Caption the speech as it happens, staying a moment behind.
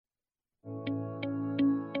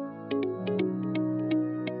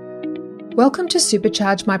Welcome to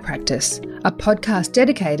Supercharge My Practice, a podcast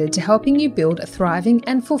dedicated to helping you build a thriving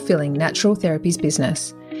and fulfilling natural therapies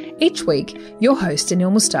business. Each week, your host,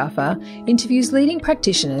 Anil Mustafa, interviews leading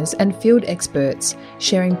practitioners and field experts,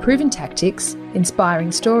 sharing proven tactics,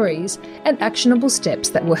 inspiring stories, and actionable steps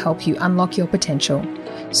that will help you unlock your potential.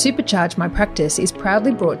 Supercharge My Practice is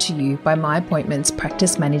proudly brought to you by My Appointments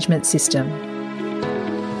Practice Management System.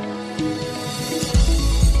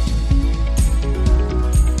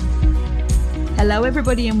 Hello,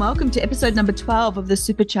 everybody, and welcome to episode number 12 of the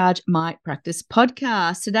Supercharge My Practice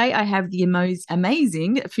podcast. Today, I have the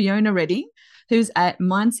amazing Fiona Redding, who's a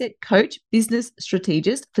mindset coach, business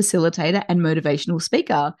strategist, facilitator, and motivational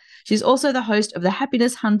speaker. She's also the host of the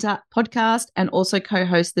Happiness Hunter podcast and also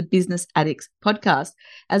co-hosts the Business Addicts podcast,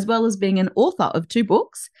 as well as being an author of 2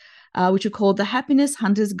 books, which are called The Happiness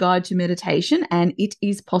Hunter's Guide to Meditation and It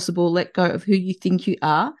Is Possible, Let Go of Who You Think You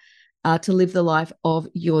Are, to live the life of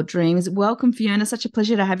your dreams. Welcome, Fiona. Such a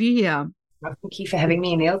pleasure to have you here. Well, thank you for having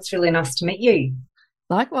me, Anil. It's really nice to meet you.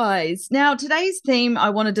 Likewise. Now, today's theme I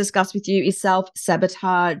want to discuss with you is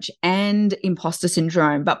self-sabotage and imposter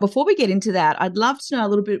syndrome. But before we get into that, I'd love to know a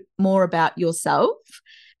little bit more about yourself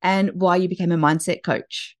and why you became a mindset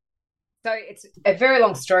coach. So it's a very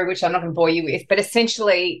long story, which I'm not going to bore you with, but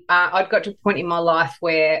essentially I'd got to a point in my life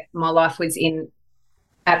where my life was in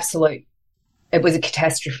it was a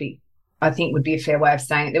catastrophe, I think would be a fair way of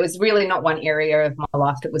saying it. There was really not one area of my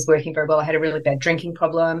life that was working very well. I had a really bad drinking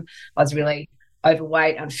problem. I was really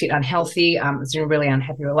overweight, unfit, unhealthy. I was in a really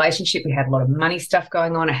unhappy relationship. We had a lot of money stuff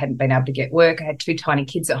going on. I hadn't been able to get work. I had 2 tiny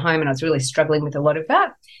kids at home and I was really struggling with a lot of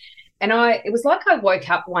that. And it was like I woke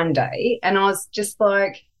up one day and I was just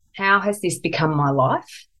like, how has this become my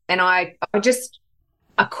life? And I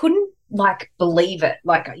couldn't believe it.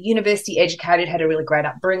 Like, university educated, had a really great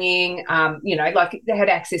upbringing, they had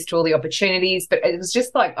access to all the opportunities, but it was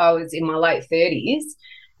just like I was in my late 30s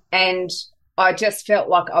and I just felt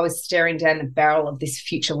like I was staring down the barrel of this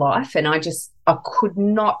future life and I could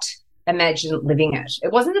not imagine living it.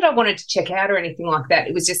 It wasn't that I wanted to check out or anything like that.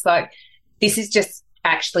 It was just like, this is just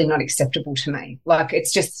actually not acceptable to me. Like,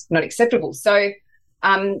 it's just not acceptable. So,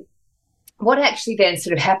 what actually then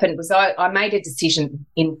sort of happened was I made a decision.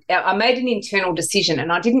 I made an internal decision,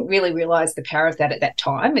 and I didn't really realise the power of that at that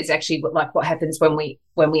time. It's actually what happens when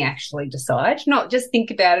we actually decide, not just think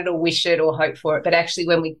about it or wish it or hope for it, but actually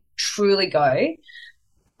when we truly go,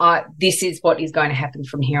 this is what is going to happen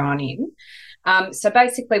from here on in. So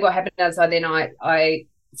basically, what happened is I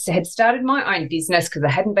had started my own business because I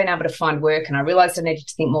hadn't been able to find work, and I realised I needed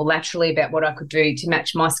to think more laterally about what I could do to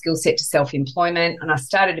match my skill set to self-employment, and I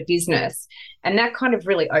started a business, and that kind of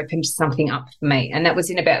really opened something up for me, and that was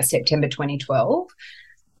in about September 2012.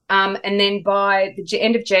 And then by the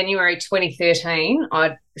end of January 2013,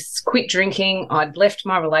 I'd quit drinking, I'd left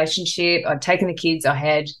my relationship, I'd taken the kids, I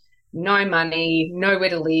had no money, nowhere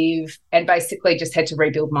to live, and basically just had to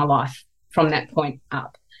rebuild my life from that point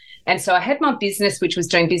up. And so I had my business, which was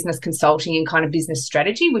doing business consulting and kind of business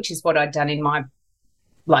strategy, which is what I'd done in my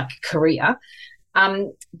career.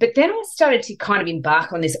 But then I started to kind of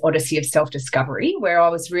embark on this odyssey of self-discovery where I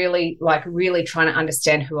was really trying to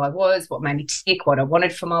understand who I was, what made me tick, what I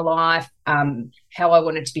wanted for my life, how I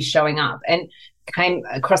wanted to be showing up, and came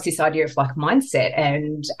across this idea of mindset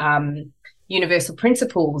and universal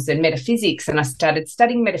principles and metaphysics. And I started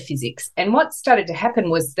studying metaphysics. And what started to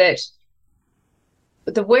happen was that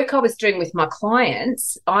the work I was doing with my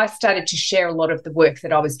clients, I started to share a lot of the work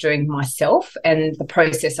that I was doing myself and the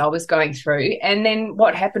process I was going through. And then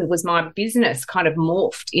what happened was my business kind of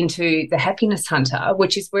morphed into the Happiness Hunter,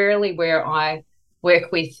 which is really where I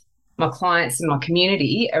work with my clients and my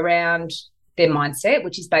community around their mindset,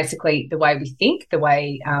 which is basically the way we think, the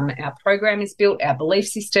way our program is built, our belief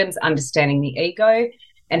systems, understanding the ego,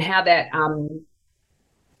 and how that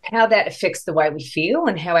affects the way we feel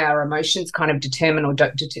and how our emotions kind of determine or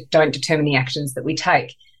don't determine the actions that we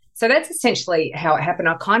take. So that's essentially how it happened.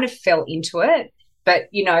 I kind of fell into it, but,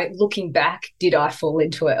 looking back, did I fall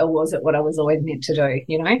into it or was it what I was always meant to do,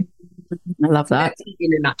 I love that. That's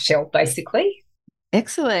in a nutshell, basically.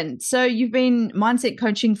 Excellent. So you've been mindset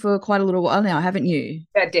coaching for quite a little while now, haven't you?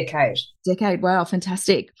 About a decade. Decade. Wow,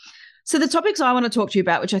 fantastic. So the topics I want to talk to you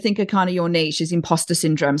about, which I think are kind of your niche, is imposter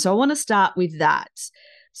syndrome. So I want to start with that.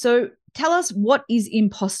 So tell us, what is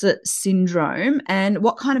imposter syndrome and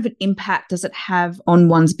what kind of an impact does it have on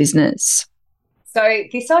one's business? So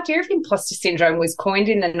this idea of imposter syndrome was coined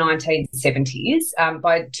in the 1970s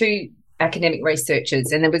by 2 academic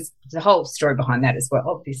researchers, and there was the whole story behind that as well,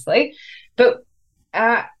 obviously. But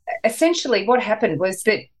essentially what happened was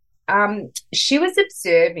that she was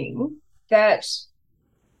observing that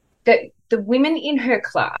the women in her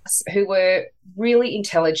class who were really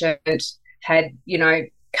intelligent, had,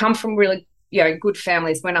 come from really, good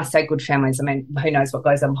families. When I say good families, I mean, who knows what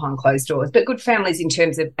goes on behind closed doors, but good families in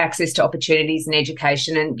terms of access to opportunities and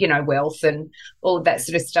education and, wealth and all of that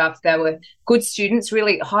sort of stuff. They were good students,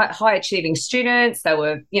 really high achieving students. They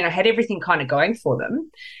were, had everything kind of going for them.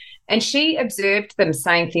 And she observed them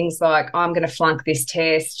saying things like, I'm going to flunk this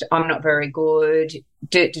test, I'm not very good,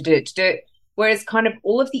 whereas kind of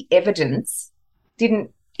all of the evidence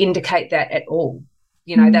didn't indicate that at all.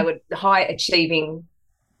 They were high achieving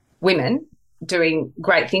women doing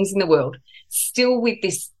great things in the world, still with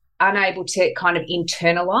this unable to kind of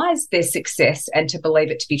internalize their success and to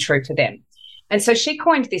believe it to be true for them. And so she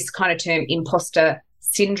coined this kind of term, imposter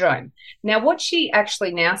syndrome. Now, what she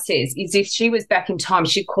actually now says is if she was back in time,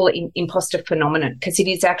 she'd call it imposter phenomenon, because it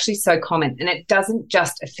is actually so common, and it doesn't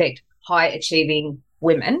just affect high achieving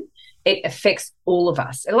women. It affects all of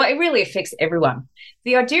us. It really affects everyone.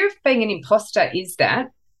 The idea of being an imposter is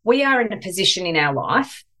that we are in a position in our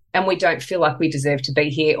life and we don't feel like we deserve to be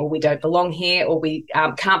here, or we don't belong here, or we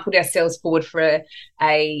can't put ourselves forward for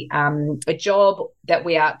a job that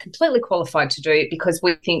we are completely qualified to do because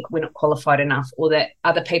we think we're not qualified enough, or that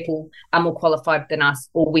other people are more qualified than us,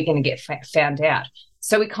 or we're going to get found out.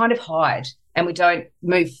 So we kind of hide and we don't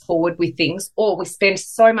move forward with things, or we spend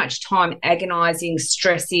so much time agonising,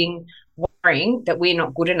 stressing, worrying that we're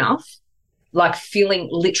not good enough, like feeling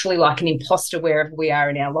literally like an imposter wherever we are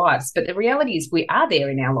in our lives. But the reality is we are there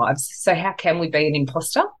in our lives. So how can we be an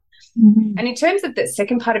imposter? Mm-hmm. And in terms of the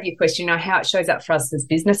second part of your question, how it shows up for us as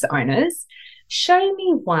business owners, show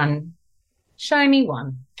me one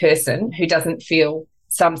person who doesn't feel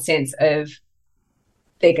some sense of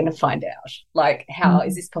they're going to find out. Like, how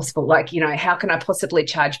is this possible? Like, how can I possibly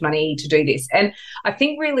charge money to do this? And I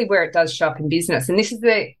think really where it does show up in business, and this is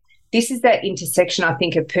that intersection, I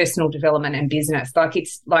think, of personal development and business. Like,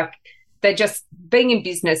 it's like they're just being in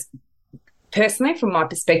business, personally, from my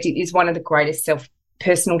perspective, is one of the greatest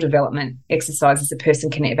personal development exercises a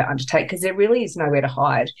person can ever undertake, because there really is nowhere to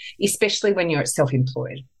hide, especially when you're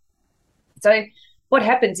self-employed. So what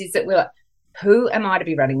happens is that we're like, who am I to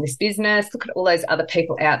be running this business? Look at all those other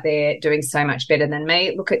people out there doing so much better than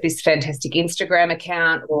me. Look at this fantastic Instagram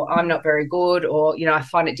account, or I'm not very good, or, I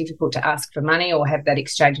find it difficult to ask for money or have that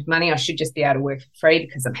exchange of money. I should just be able to work for free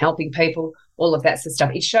because I'm helping people, all of that sort of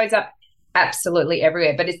stuff. It shows up absolutely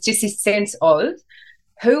everywhere, but it's just this sense of,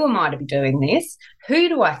 who am I to be doing this? Who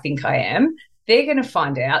do I think I am? They're going to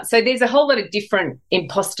find out. So there's a whole lot of different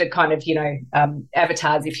imposter kind of,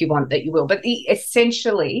 avatars, if you want, that you will. But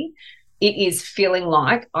essentially, it is feeling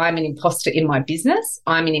like I'm an imposter in my business,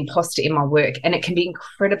 I'm an imposter in my work, and it can be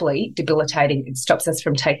incredibly debilitating. It stops us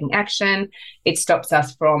from taking action. It stops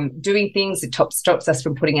us from doing things. It stops us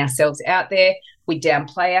from putting ourselves out there. We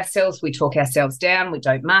downplay ourselves. We talk ourselves down. We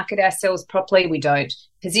don't market ourselves properly. We don't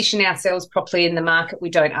position ourselves properly in the market.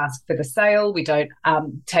 We don't ask for the sale. We don't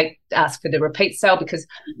ask for the repeat sale because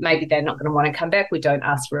maybe they're not going to want to come back. We don't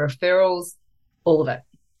ask for referrals, all of it.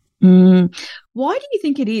 Why do you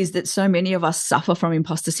think it is that so many of us suffer from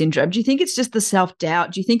imposter syndrome? Do you think it's just the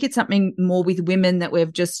self-doubt? Do you think it's something more with women, that we're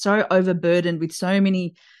just so overburdened with so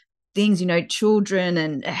many things, children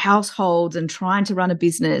and households and trying to run a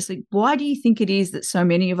business? Like, why do you think it is that so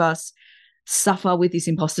many of us suffer with this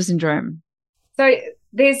imposter syndrome? So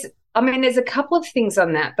there's a couple of things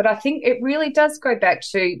on that, but I think it really does go back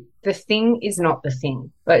to the thing is not the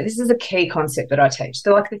thing. Like, this is a key concept that I teach.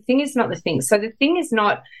 So, like, the thing is not the thing. So the thing is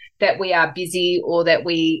not that we are busy, or that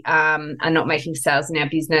we are not making sales in our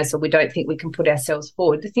business, or we don't think we can put ourselves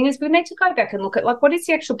forward. The thing is, we need to go back and look at, like, what is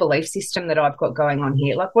the actual belief system that I've got going on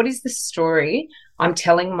here? Like, what is the story I'm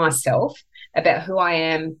telling myself about who I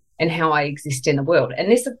am and how I exist in the world?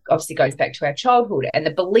 And this obviously goes back to our childhood and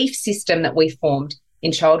the belief system that we formed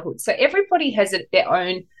in childhood. So everybody has their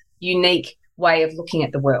own unique way of looking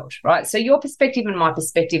at the world, right? So your perspective and my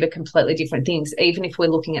perspective are completely different things, even if we're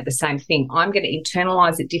looking at the same thing. I'm going to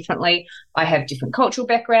internalize it differently. I have different cultural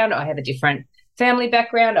background. I have a different family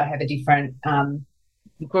background. I have a different,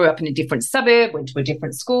 grew up in a different suburb, went to a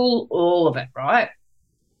different school, all of it, right?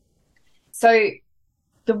 So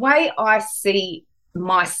the way I see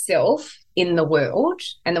myself in the world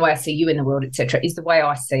and the way I see you in the world, etc., is the way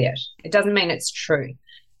I see it. It doesn't mean it's true.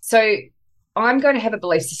 So I'm going to have a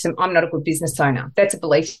belief system. I'm not a good business owner. That's a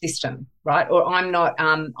belief system, right? Or I'm not.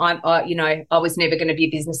 I was never going to be a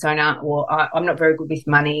business owner, or I'm not very good with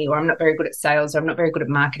money, or I'm not very good at sales, or I'm not very good at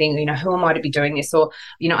marketing. Who am I to be doing this? Or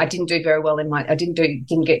I didn't do very well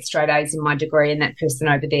didn't get straight A's in my degree, and that person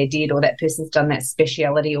over there did, or that person's done that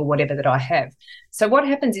speciality, or whatever that I have. So what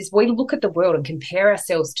happens is we look at the world and compare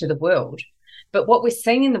ourselves to the world. But what we're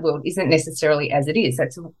seeing in the world isn't necessarily as it is.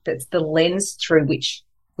 That's the lens through which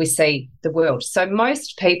we see the world. So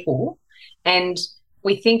most people, and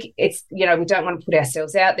we think it's, we don't want to put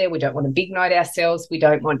ourselves out there. We don't want to big note ourselves. We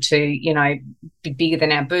don't want to, be bigger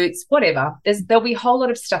than our boots, whatever. There'll be a whole lot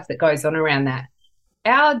of stuff that goes on around that.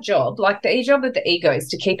 Our job, like the job of the ego, is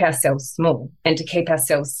to keep ourselves small and to keep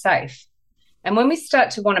ourselves safe. And when we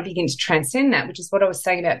start to want to begin to transcend that, which is what I was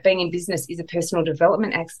saying about being in business is a personal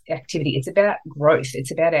development activity. It's about growth.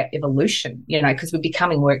 It's about our evolution, because we're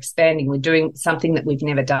becoming, we're expanding, we're doing something that we've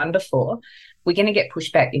never done before. We're going to get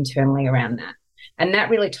pushed back internally around that. And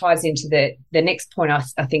that really ties into the next point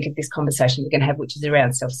I think of this conversation we're going to have, which is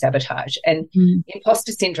around self-sabotage and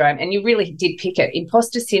imposter syndrome. And you really did pick it.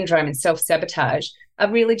 Imposter syndrome and self-sabotage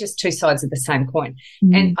are really just two sides of the same coin.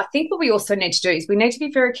 And I think what we also need to do is we need to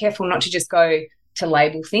be very careful not to just go to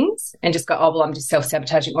label things and just go, oh, well, I'm just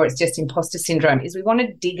self-sabotaging or it's just imposter syndrome, is we want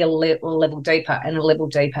to dig a level deeper and a level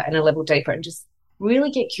deeper and a level deeper and just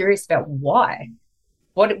really get curious about why.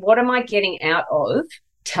 What am I getting out of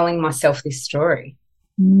telling myself this story?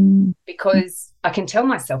 Because I can tell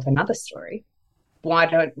myself another story. Why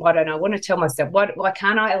don't I want to tell myself? Why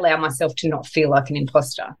can't I allow myself to not feel like an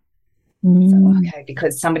imposter? So, okay,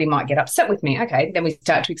 because somebody might get upset with me. Okay, then we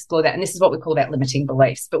start to explore that. And this is what we call that limiting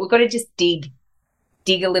beliefs. But we've got to just dig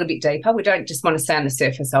a little bit deeper. We don't just want to say on the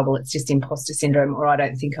surface, oh, well, it's just imposter syndrome or I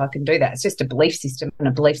don't think I can do that. It's just a belief system, and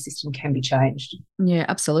a belief system can be changed. Yeah,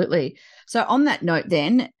 absolutely. So on that note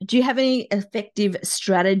then, do you have any effective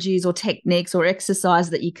strategies or techniques or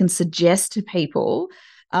exercise that you can suggest to people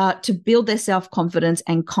to build their self-confidence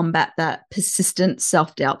and combat that persistent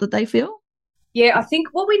self-doubt that they feel? Yeah, I think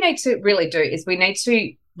what we need to really do is we need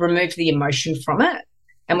to remove the emotion from it,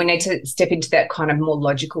 and we need to step into that kind of more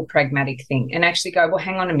logical, pragmatic thing and actually go, well,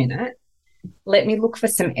 hang on a minute, let me look for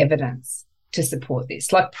some evidence to support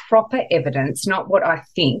this, like proper evidence, not what I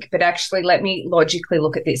think, but actually let me logically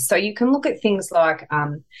look at this. So you can look at things like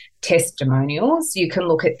testimonials. You can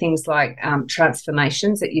look at things like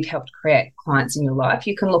transformations that you've helped create clients in your life.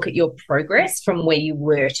 You can look at your progress from where you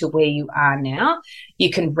were to where you are now.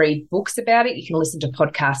 You can read books about it. You can listen to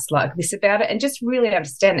podcasts like this about it and just really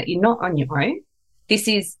understand that you're not on your own.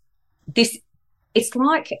 It's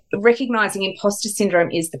like recognizing imposter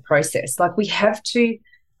syndrome is the process. Like we have to,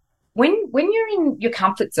 when you're in your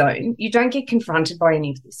comfort zone, you don't get confronted by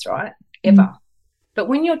any of this, right? Ever. But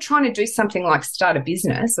when you're trying to do something like start a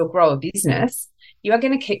business or grow a business, you are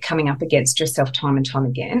going to keep coming up against yourself time and time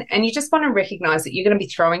again. And you just want to recognize that you're going to be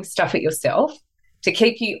throwing stuff at yourself to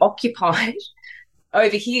keep you occupied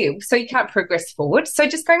over here so you can't progress forward. So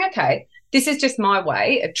just going, okay, this is just my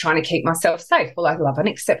way of trying to keep myself safe. Well, I love and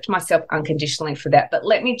accept myself unconditionally for that. But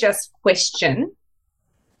let me just question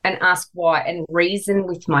and ask why and reason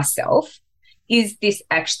with myself. Is this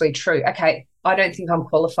actually true? Okay, I don't think I'm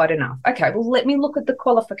qualified enough. Okay, well, let me look at the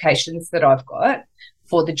qualifications that I've got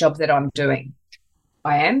for the job that I'm doing.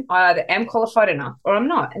 I either am qualified enough or I'm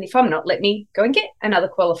not. And if I'm not, let me go and get another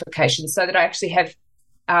qualification so that I actually have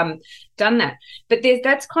done that. But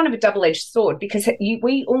that's kind of a double-edged sword because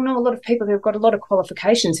we all know a lot of people who have got a lot of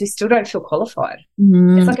qualifications who still don't feel qualified.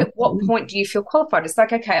 It's like, at what point do you feel qualified? It's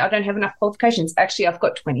like, okay, I don't have enough qualifications. Actually, I've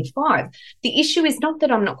got 25. The issue is not that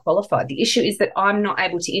I'm not qualified. The issue is that I'm not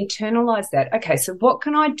able to internalize that. Okay, so what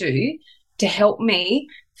can I do to help me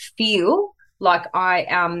feel like I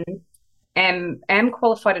am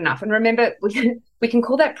qualified enough? And remember, we can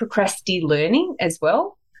call that procrasti-learning as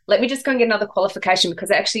well. Let me just go and get another qualification because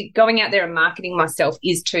actually going out there and marketing myself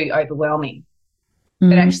is too overwhelming.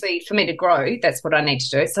 But actually for me to grow, that's what I need to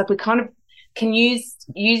do. So we kind of can use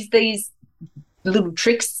these little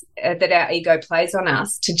tricks that our ego plays on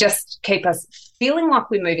us to just keep us feeling like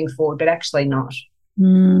we're moving forward, but actually not.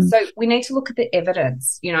 So we need to look at the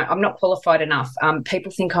evidence. I'm not qualified enough.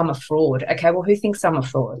 People think I'm a fraud. Okay, well, who thinks I'm a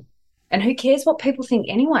fraud? And who cares what people think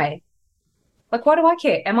anyway? Like, why do I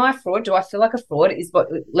care? Am I a fraud? Do I feel like a fraud?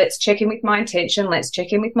 Let's check in with my intention. Let's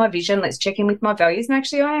check in with my vision. Let's check in with my values. And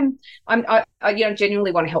actually I am. I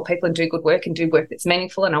genuinely want to help people and do good work and do work that's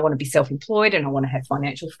meaningful. And I want to be self-employed and I want to have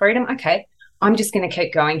financial freedom. Okay, I'm just going to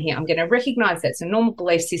keep going here. I'm going to recognize that's a normal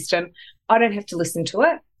belief system. I don't have to listen to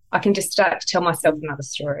it. I can just start to tell myself another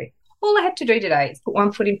story. All I have to do today is put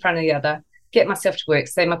one foot in front of the other, get myself to work,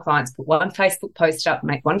 see my clients, put one Facebook post up,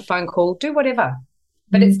 make one phone call, do whatever.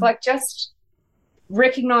 But it's like just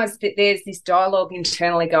recognize that there's this dialogue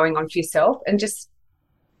internally going on for yourself and just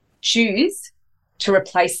choose to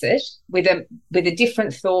replace it with a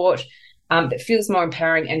different thought that feels more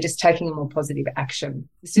empowering and just taking a more positive action.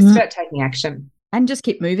 It's just about taking action. And just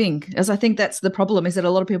keep moving, as I think that's the problem, is that a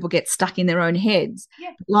lot of people get stuck in their own heads.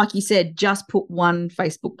 Yeah. Like you said, just put one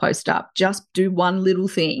Facebook post up, just do one little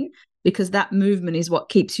thing, because that movement is what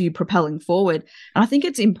keeps you propelling forward. And I think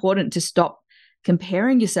it's important to stop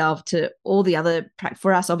comparing yourself to all the other,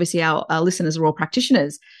 for us, obviously our listeners are all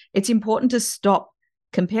practitioners. It's important to stop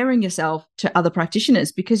comparing yourself to other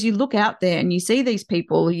practitioners, because you look out there and you see these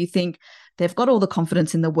people, you think they've got all the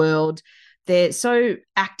confidence in the world. They're so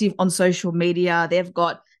active on social media. They've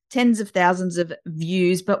got tens of thousands of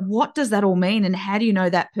views. But what does that all mean? And how do you know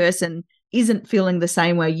that person isn't feeling the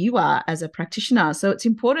same way you are as a practitioner? So it's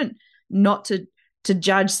important not to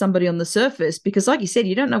judge somebody on the surface, because like you said,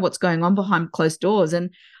 you don't know what's going on behind closed doors. And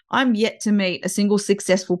I'm yet to meet a single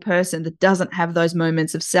successful person that doesn't have those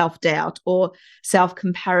moments of self-doubt or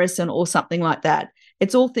self-comparison or something like that.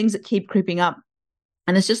 It's all things that keep creeping up.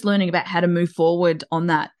 And it's just learning about how to move forward on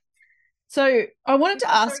that. So I wanted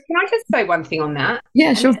to ask... Can I just say one thing on that?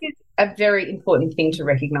 Yeah, sure. This is a very important thing to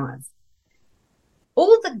recognise.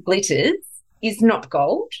 All of the glitters is not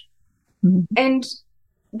gold. Mm-hmm. And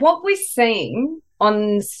what we're seeing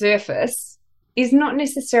on the surface is not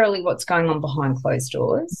necessarily what's going on behind closed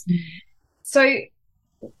doors. Mm-hmm. So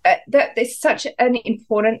there's such an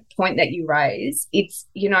important point that you raise. It's,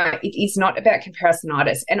 it is not about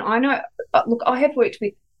comparisonitis. And I know, look, I have worked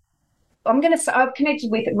with, I've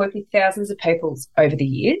connected with and worked with thousands of people over the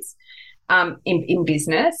years in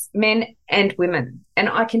business, men and women. And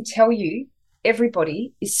I can tell you,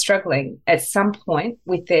 everybody is struggling at some point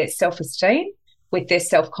with their self-esteem, with their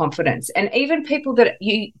self-confidence. And even people that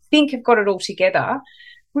you think have got it all together,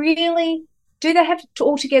 really, do they have it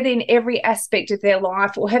all together in every aspect of their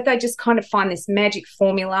life, or have they just kind of find this magic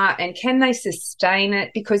formula, and can they sustain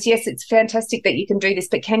it? Because, yes, it's fantastic that you can do this,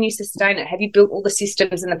 but can you sustain it? Have you built all the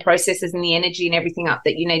systems and the processes and the energy and everything up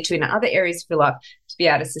that you need to in other areas of your life to be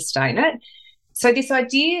able to sustain it? So this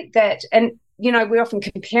idea that, and, we're often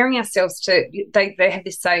comparing ourselves to, they have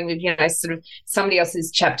this saying of, sort of somebody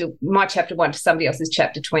else's chapter, my chapter 1 to somebody else's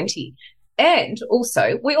chapter 20. And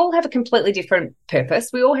also, we all have a completely different purpose.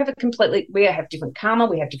 We have different karma.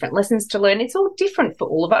 We have different lessons to learn. It's all different for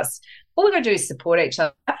all of us. All we've got to do is support each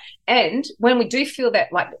other. And when we do feel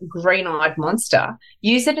that like green-eyed monster,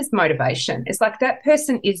 use it as motivation. It's like, that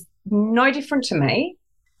person is no different to me.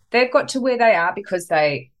 They've got to where they are because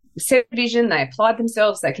they set a vision, they applied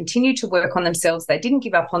themselves, they continue to work on themselves, they didn't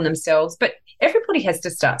give up on themselves. But everybody has to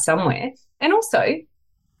start somewhere. And also,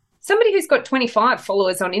 somebody who's got 25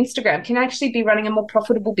 followers on Instagram can actually be running a more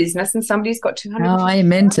profitable business than somebody who's got 200. Oh,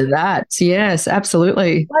 amen to that. Yes,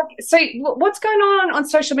 absolutely. So what's going on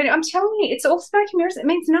social media? I'm telling you, it's all smoke and mirrors. It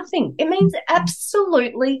means nothing. It means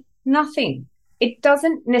absolutely nothing. It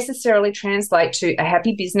doesn't necessarily translate to a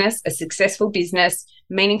happy business, a successful business,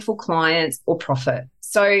 meaningful clients, or profit.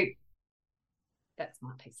 So that's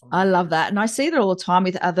my piece on that. I love that. And I see that all the time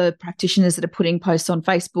with other practitioners that are putting posts on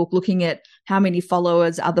Facebook, looking at how many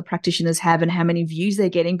followers other practitioners have and how many views they're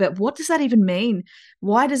getting. But what does that even mean?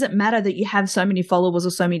 Why does it matter that you have so many followers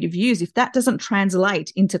or so many views? If that doesn't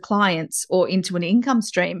translate into clients or into an income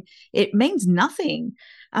stream, it means nothing.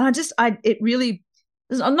 And it really,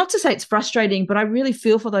 not to say it's frustrating, but I really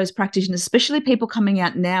feel for those practitioners, especially people coming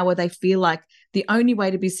out now where they feel like the only way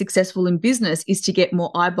to be successful in business is to get more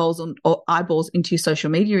eyeballs into your social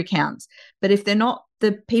media accounts. But if they're not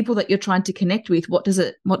the people that you're trying to connect with, what does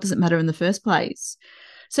it matter in the first place?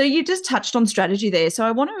 So you just touched on strategy there. So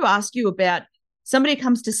I want to ask you about, somebody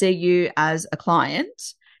comes to see you as a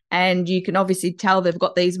client, and you can obviously tell they've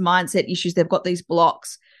got these mindset issues, they've got these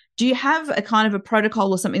blocks. Do you have a kind of a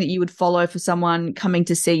protocol or something that you would follow for someone coming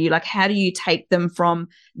to see you? Like, how do you take them from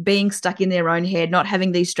being stuck in their own head, not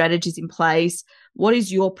having these strategies in place? What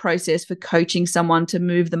is your process for coaching someone to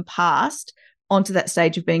move them past onto that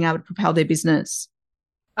stage of being able to propel their business?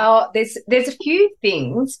 There's a few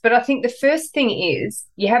things, but I think the first thing is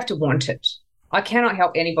you have to want it. I cannot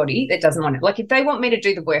help anybody that doesn't want it. Like, if they want me to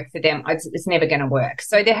do the work for them, it's never going to work.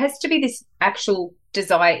 So there has to be this actual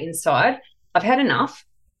desire inside. I've had enough,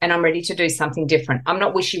 and I'm ready to do something different. I'm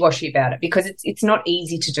not wishy-washy about it, because it's not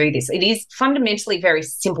easy to do this. It is fundamentally a very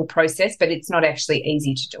simple process, but it's not actually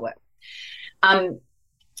easy to do it.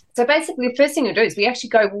 So basically, the first thing I do is we actually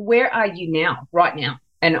go, well, where are you now, right now?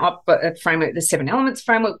 And I've got a framework, the 7 elements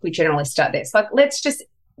framework. We generally start there. It's like,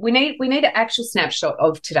 we need an actual snapshot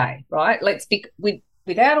of today, right?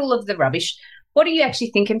 Without all of the rubbish, what do you actually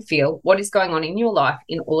think and feel? What is going on in your life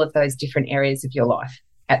in all of those different areas of your life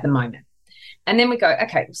at the moment? And then we go,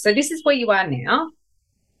 okay, so this is where you are now.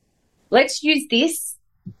 Let's use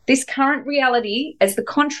this current reality as the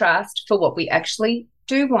contrast for what we actually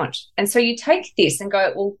do want. And so you take this and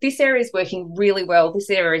go, well, this area is working really well.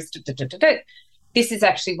 This area is this is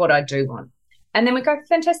actually what I do want. And then we go,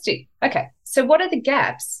 fantastic. Okay, so what are the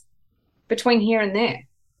gaps between here and there?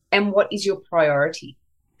 And what is your priority?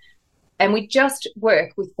 And we just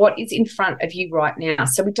work with what is in front of you right now.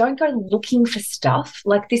 So we don't go looking for stuff.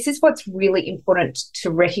 Like, this is what's really important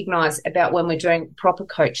to recognize about when we're doing proper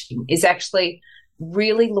coaching, is actually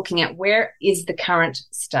really looking at where is the current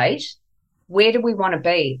state, where do we want to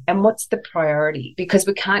be, and what's the priority, because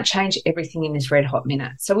we can't change everything in this red hot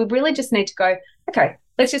minute. So we really just need to go, okay,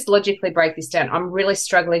 let's just logically break this down. I'm really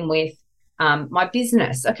struggling with my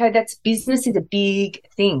business. Okay, business is a big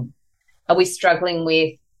thing. Are we struggling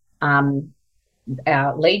with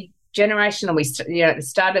our lead generation? Are we, at the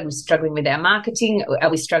start, are we struggling with our marketing? Are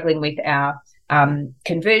we struggling with our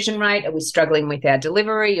conversion rate? Are we struggling with our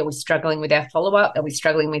delivery? Are we struggling with our follow-up? Are we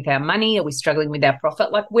struggling with our money? Are we struggling with our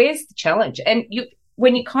profit? Like, where's the challenge? And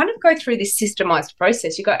when you kind of go through this systemized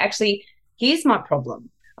process, you go, actually, here's my problem.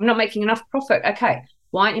 I'm not making enough profit. Okay,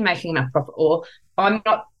 why aren't you making enough profit? Or I'm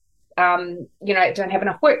not, don't have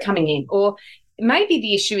enough work coming in. Or maybe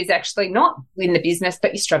the issue is actually not in the business,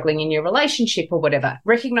 but you're struggling in your relationship or whatever.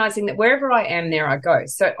 Recognizing that wherever I am, there I go.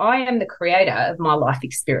 So I am the creator of my life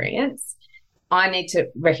experience. I need to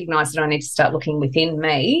recognize that I need to start looking within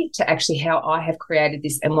me to actually how I have created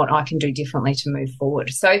this and what I can do differently to move forward.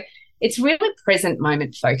 So it's really present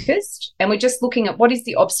moment focused. And we're just looking at what is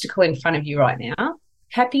the obstacle in front of you right now.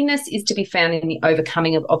 Happiness is to be found in the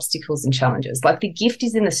overcoming of obstacles and challenges. Like, the gift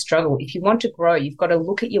is in the struggle. If you want to grow, you've got to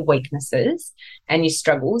look at your weaknesses and your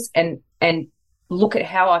struggles and look at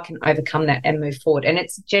how I can overcome that and move forward. And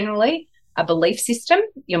it's generally a belief system,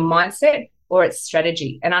 your mindset, or it's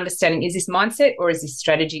strategy, and understanding, is this mindset or is this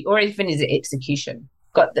strategy, or even is it execution?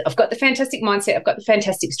 I've got the fantastic mindset, I've got the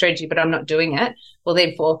fantastic strategy, but I'm not doing it. Well,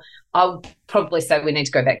 therefore, I'll probably say we need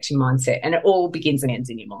to go back to mindset, and it all begins and ends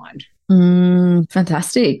in your mind.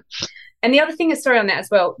 Fantastic. And the other thing is, sorry, on that as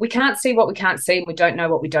well, we can't see what we can't see, and we don't know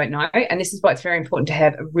what we don't know. And this is why it's very important to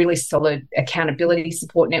have a really solid accountability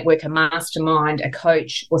support network, a mastermind, a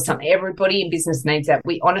coach, or something. Everybody in business needs that.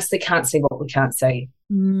 We honestly can't see what we can't see.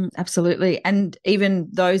 Absolutely. And even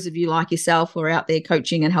those of you like yourself who are out there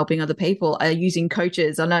coaching and helping other people are using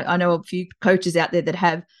coaches. I know a few coaches out there that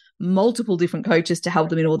have multiple different coaches to help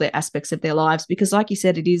them in all their aspects of their lives, because like you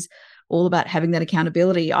said, it is all about having that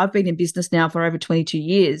accountability. I've been in business now for over 22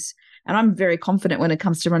 years, and I'm very confident when it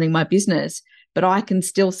comes to running my business, but I can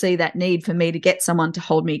still see that need for me to get someone to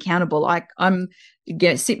hold me accountable.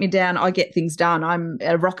 Sit me down, I get things done. I'm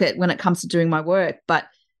a rocket when it comes to doing my work, but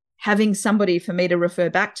having somebody for me to refer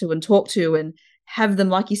back to and talk to and have them,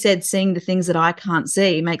 like you said, seeing the things that I can't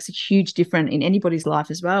see makes a huge difference in anybody's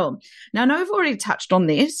life as well. Now, I know we've already touched on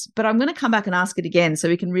this, but I'm going to come back and ask it again so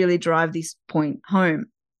we can really drive this point home.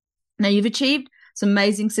 Now, you've achieved some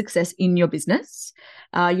amazing success in your business.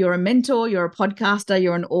 You're a mentor, you're a podcaster,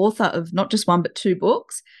 you're an author of not just one but 2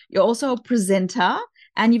 books. You're also a presenter,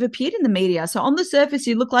 and you've appeared in the media. So on the surface,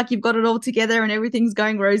 you look like you've got it all together and everything's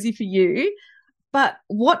going rosy for you. But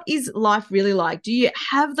what is life really like? Do you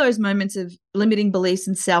have those moments of limiting beliefs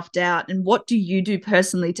and self-doubt? And what do you do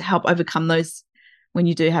personally to help overcome those when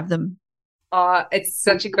you do have them? It's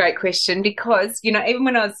such a great question, because, even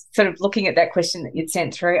when I was sort of looking at that question that you'd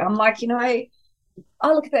sent through, I'm like, I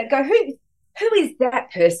look at that and go, who is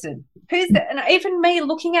that person? Who's that? And even me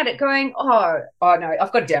looking at it going, oh no,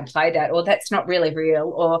 I've got to downplay that, or that's not really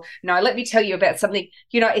real, or no, let me tell you about something.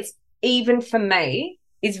 It's, even for me,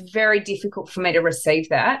 it's very difficult for me to receive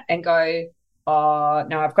that and go, oh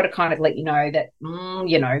no, I've got to kind of let you know that,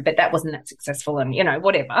 but that wasn't that successful, and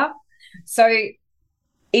whatever. So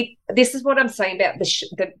this is what I'm saying about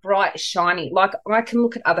the bright, shiny. Like, I can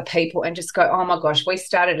look at other people and just go, oh my gosh, we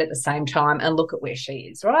started at the same time, and look at where she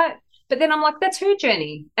is, right? But then I'm like, that's her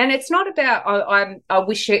journey. And it's not about, I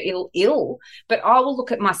wish her ill, but I will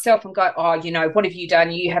look at myself and go, oh, what have you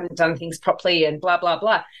done? You haven't done things properly, and blah, blah,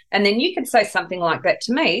 blah. And then you can say something like that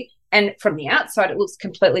to me, and from the outside, it looks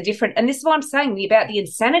completely different. And this is what I'm saying about the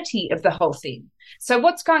insanity of the whole thing. So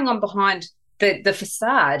what's going on behind the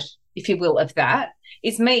facade, if you will, of that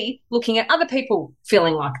is me looking at other people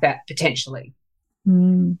feeling like that potentially.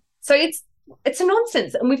 So it's a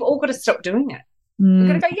nonsense, and we've all got to stop doing it. We've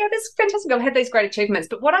got to go, yeah, that's fantastic, I've had these great achievements.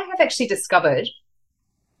 But what I have actually discovered,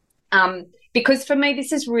 because for me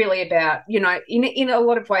this is really about, in a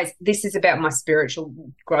lot of ways, this is about my spiritual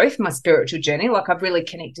growth, my spiritual journey. Like, I've really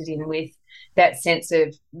connected in with that sense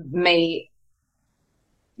of me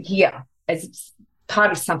here as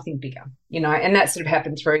part of something bigger, and that sort of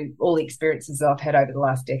happened through all the experiences that I've had over the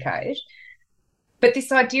last decade. But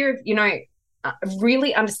this idea of,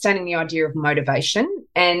 really understanding the idea of motivation.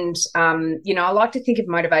 And, I like to think of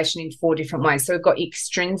motivation in 4 different ways. So we've got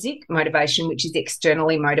extrinsic motivation, which is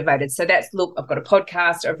externally motivated. So that's, look, I've got a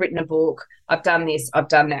podcast, I've written a book, I've done this, I've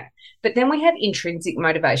done that. But then we have intrinsic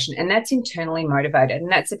motivation, and that's internally motivated.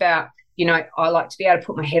 And that's about, I like to be able to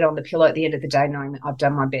put my head on the pillow at the end of the day knowing that I've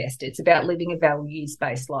done my best. It's about living a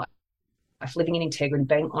values-based life, living in integrity,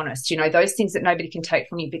 being honest, those things that nobody can take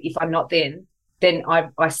from you. But if I'm not then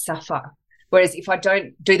I suffer. Whereas if I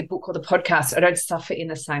don't do the book or the podcast, I don't suffer in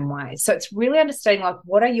the same way. So it's really understanding, like,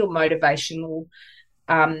 what are your motivational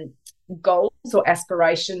goals or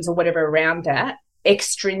aspirations or whatever around that,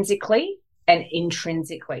 extrinsically and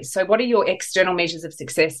intrinsically. So what are your external measures of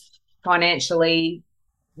success, financially,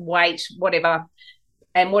 weight, whatever,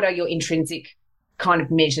 and what are your intrinsic kind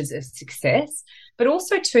of measures of success? But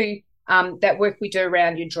also too, that work we do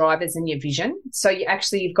around your drivers and your vision. So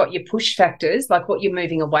you've got your push factors, like what you're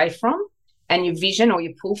moving away from, and your vision or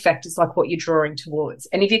your pull factors, like what you're drawing towards.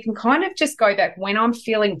 And if you can kind of just go back when I'm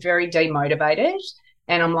feeling very demotivated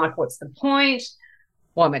and I'm like, what's the point?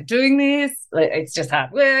 Why am I doing this? It's just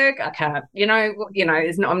hard work. I can't,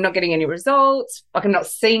 I'm not getting any results. Like, I'm not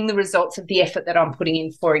seeing the results of the effort that I'm putting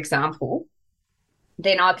in, for example.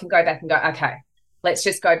 Then I can go back and go, okay, let's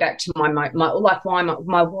just go back to my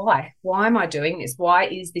why. Why am I doing this? Why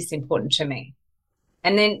is this important to me?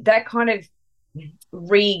 And then that kind of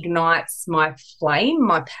reignites my flame,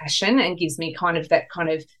 my passion, and gives me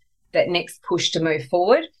that next push to move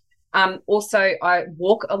forward. Also, I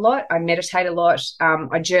walk a lot, I meditate a lot,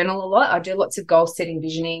 I journal a lot, I do lots of goal setting,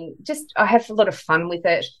 visioning. I have a lot of fun with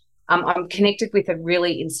it. I'm connected with a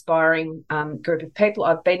really inspiring group of people.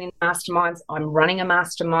 I've been in masterminds. I'm running a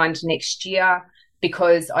mastermind next year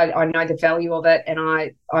because I know the value of it, and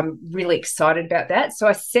I'm really excited about that. So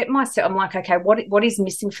I set myself, I'm like, okay, what is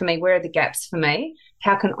missing for me? Where are the gaps for me?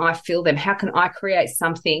 How can I fill them? How can I create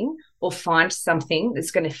something or find something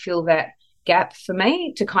that's going to fill that gap for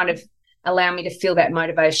me to kind of allow me to feel that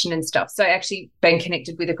motivation and stuff? So actually been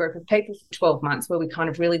connected with a group of people for 12 months where we're kind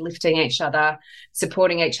of really lifting each other,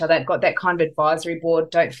 supporting each other, got that kind of advisory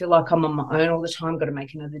board. Don't feel like I'm on my own all the time, got to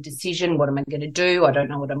make another decision. What am I going to do? I don't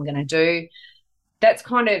know what I'm going to do. That's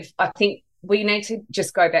kind of, I think we need to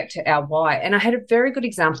just go back to our why. And I had a very good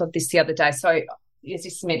example of this the other day. So as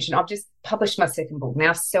you mentioned, I've just published my second book,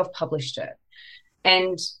 now self-published it.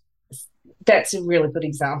 And that's a really good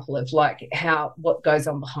example of what goes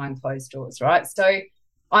on behind closed doors, right? So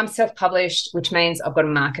I'm self-published, which means I've got to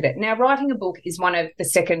market it. Now, writing a book is the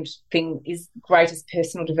second thing is greatest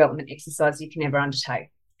personal development exercise you can ever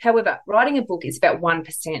undertake. However, writing a book is about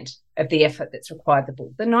 1% of the effort that's required the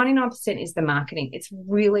book. The 99% is the marketing. It's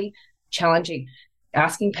really challenging.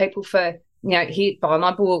 Asking people for, here, buy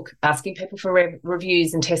my book, asking people for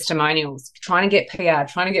reviews and testimonials, trying to get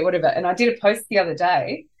PR, trying to get whatever. And I did a post the other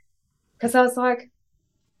day because I was like,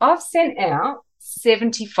 I've sent out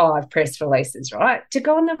 75 press releases, right, to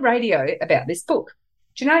go on the radio about this book.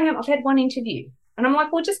 Do you know how I've had one interview? And I'm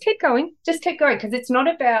like, well, just keep going, because it's not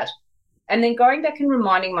about, and then going back and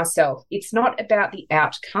reminding myself, it's not about the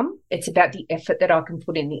outcome, it's about the effort that I can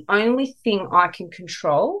put in. The only thing I can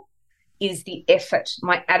control is the effort,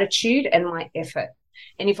 my attitude and my effort.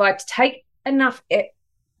 And if I take enough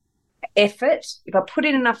effort, if I put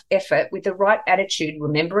in enough effort with the right attitude,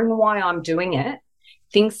 remembering why I'm doing it,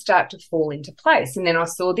 things start to fall into place. And then I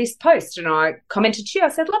saw this post and I commented to you, I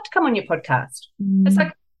said, I'd love to come on your podcast. It's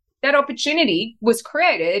like that opportunity was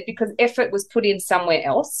created because effort was put in somewhere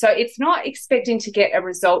else. So it's not expecting to get a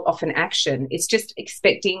result off an action. It's just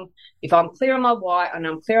expecting, if I'm clear on my why and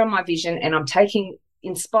I'm clear on my vision and I'm taking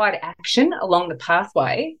inspired action along the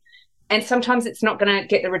pathway, and sometimes it's not going to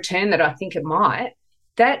get the return that I think it might,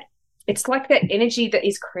 that it's like that energy that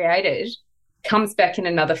is created comes back in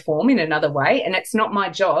another form, in another way, and it's not my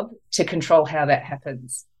job to control how that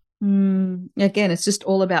happens. Again, it's just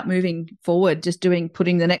all about moving forward,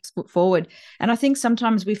 putting the next foot forward. And I think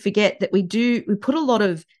sometimes we forget that we put a lot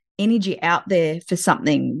of energy out there for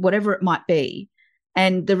something, whatever it might be,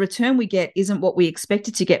 and the return we get isn't what we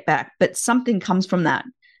expected to get back, but something comes from that.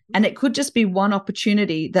 And it could just be one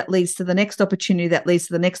opportunity that leads to the next opportunity, that leads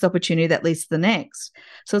to the next opportunity, that leads to the next.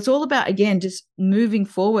 So it's all about, again, just moving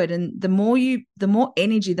forward. And the more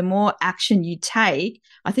energy, the more action you take,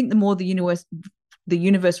 I think the more the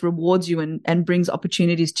universe rewards you and brings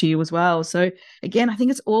opportunities to you as well. So again, I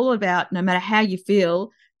think it's all about, no matter how you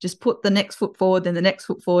feel, just put the next foot forward, then the next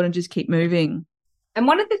foot forward, and just keep moving. And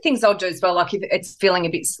one of the things I'll do as well, like if it's feeling a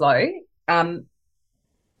bit slow,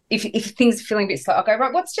 if things are feeling a bit slow, I'll go,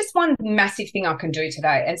 right, what's just one massive thing I can do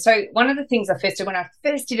today? And so one of the things I first did when I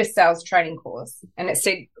first did a sales training course, and it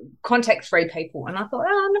said contact 3 people. And I thought,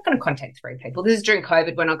 I'm not going to contact 3 people. This is during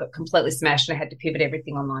COVID when I got completely smashed and I had to pivot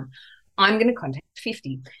everything online. I'm going to contact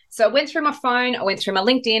 50. So I went through my phone, I went through my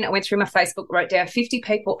LinkedIn, I went through my Facebook, wrote down 50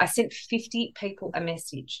 people. I sent 50 people a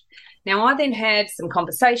message. Now, I then had some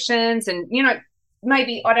conversations and,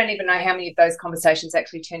 maybe I don't even know how many of those conversations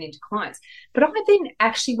actually turn into clients. But I then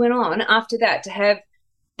actually went on after that to have,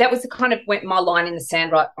 that was the kind of went my line in the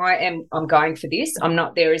sand, right? I'm going for this.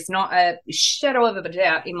 There is not a shadow of a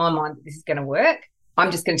doubt in my mind that this is going to work.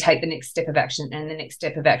 I'm just going to take the next step of action and the next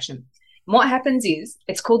step of action. And what happens is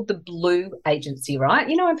it's called the blue agency, right?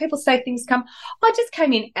 When people say things I just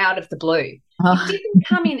came in out of the blue. It didn't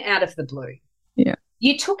come in out of the blue. Yeah.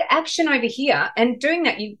 You took action over here, and doing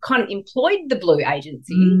that, you kind of employed the blue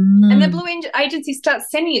agency, and the blue agency starts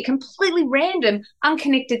sending you completely random,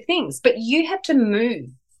 unconnected things. But you have to move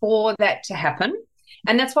for that to happen,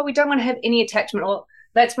 and that's why we don't want to have any attachment. Or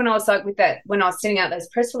that's when I was like with that, when I was sending out those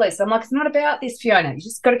press releases, I'm like, it's not about this, Fiona. You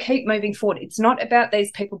just got to keep moving forward. It's not about these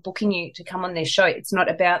people booking you to come on their show. It's not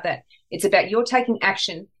about that. It's about you're taking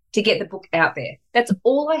action to get the book out there. That's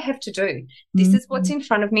all I have to do. This is what's in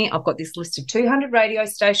front of me. I've got this list of 200 radio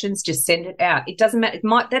stations. Just send it out. It doesn't matter.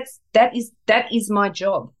 That is my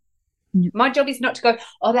job. My job is not to go,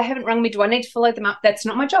 they haven't rung me. Do I need to follow them up? That's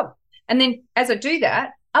not my job. And then as I do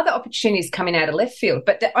that, other opportunities coming out of left field,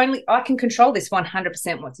 but I can control this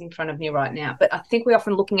 100% what's in front of me right now. But I think we're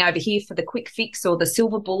often looking over here for the quick fix or the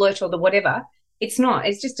silver bullet or the whatever. It's not.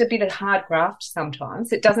 It's just a bit of hard graft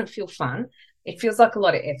sometimes. It doesn't feel fun. It feels like a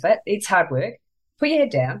lot of effort. It's hard work. Put your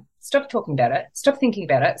head down. Stop talking about it. Stop thinking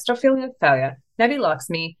about it. Stop feeling like a failure. Nobody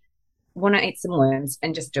likes me. Want to eat some worms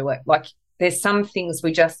and just do it. Like there's some things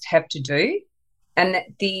we just have to do. And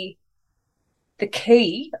the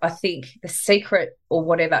key, I think, the secret or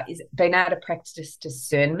whatever is being able to practice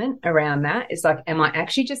discernment around that. Is like, am I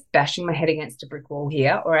actually just bashing my head against a brick wall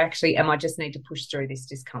here, or actually am I just need to push through this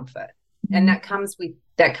discomfort? And that comes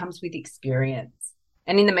with experience.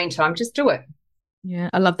 And in the meantime, just do it. Yeah,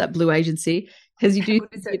 I love that blue agency because you do.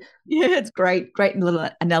 Yeah, it's great little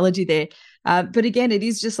analogy there. But again, it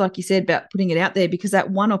is just like you said about putting it out there, because that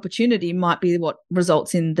one opportunity might be what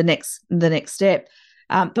results in the next step.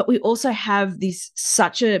 But we also have this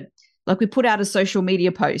we put out a social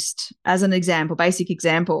media post as an example, basic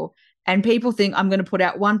example, and people think I'm going to put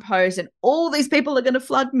out one post and all these people are going to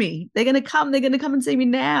flood me. They're going to come and see me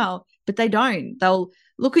now, but they don't. They'll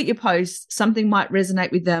look at your post, something might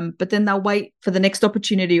resonate with them, but then they'll wait for the next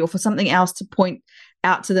opportunity or for something else to point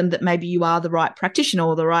out to them that maybe you are the right practitioner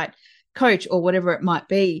or the right coach or whatever it might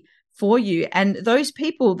be for you. And those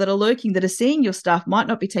people that are lurking, that are seeing your stuff, might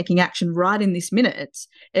not be taking action right in this minute.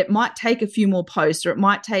 It might take a few more posts, or it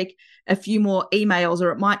might take a few more emails,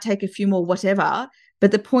 or it might take a few more whatever.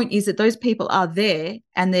 But the point is that those people are there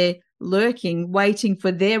and they're lurking, waiting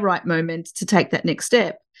for their right moment to take that next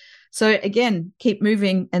step. So again, keep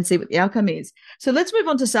moving and see what the outcome is. So let's move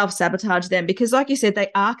on to self-sabotage then, because like you said, they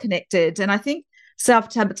are connected. And I think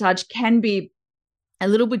self-sabotage can be a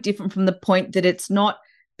little bit different from the point that it's not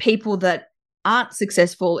people that aren't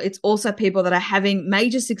successful. It's also people that are having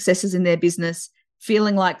major successes in their business,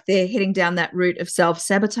 feeling like they're heading down that route of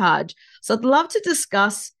self-sabotage. So I'd love to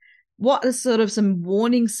discuss what are sort of some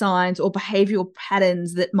warning signs or behavioral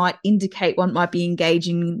patterns that might indicate one might be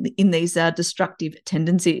engaging in these destructive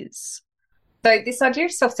tendencies? So this idea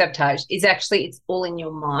of self-sabotage is actually, it's all in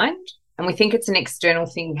your mind. And we think it's an external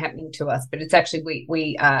thing happening to us, but it's actually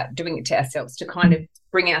we are doing it to ourselves to kind of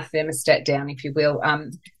bring our thermostat down, if you will.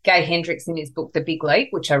 Gay Hendricks in his book, The Big Leap,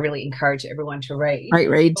 which I really encourage everyone to read. Great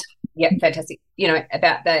read. Yeah, fantastic.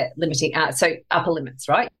 About the limiting, so upper limits,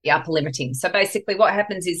 right? The upper limiting. So basically what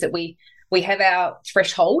happens is that we have our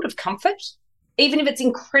threshold of comfort. Even if it's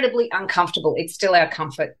incredibly uncomfortable, it's still our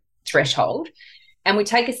comfort threshold. And we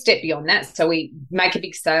take a step beyond that. So we make a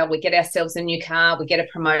big sale, we get ourselves a new car, we get a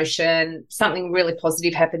promotion, something really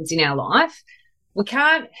positive happens in our life. We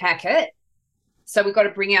can't hack it. So we've got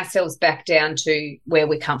to bring ourselves back down to where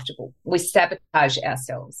we're comfortable. We sabotage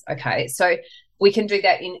ourselves, okay? So we can do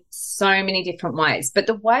that in so many different ways. But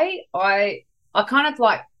the way I kind of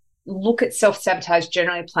like look at self-sabotage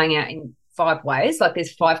generally playing out in 5 ways. Like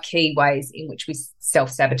there's 5 key ways in which we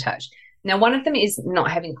self-sabotage. Now, one of them is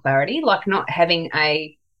not having clarity, like not having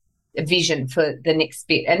a vision for the next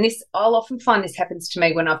bit. And this, I'll often find this happens to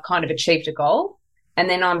me when I've kind of achieved a goal and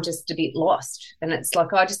then I'm just a bit lost. And it's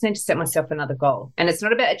like, I just need to set myself another goal. And it's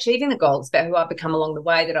not about achieving the goal. It's about who I become along the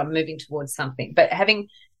way, that I'm moving towards something. But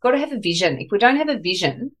got to have a vision. If we don't have a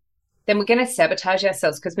vision, then we're going to sabotage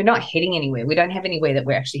ourselves because we're not heading anywhere. We don't have anywhere that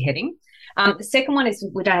we're actually heading. The second one is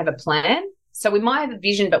we don't have a plan. So we might have a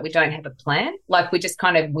vision, but we don't have a plan. Like we're just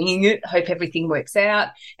kind of winging it, hope everything works out.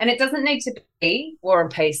 And it doesn't need to be War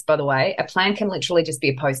and Peace, by the way. A plan can literally just be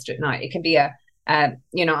a post-it note. It can be I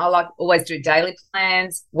like always do daily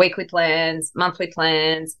plans, weekly plans, monthly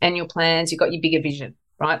plans, annual plans. You've got your bigger vision,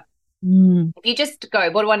 right? If you just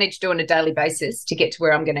go, what do I need to do on a daily basis to get to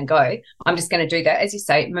where I'm going to go? I'm just going to do that, as you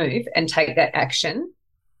say, move and take that action.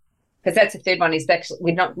 Because that's the third one is actually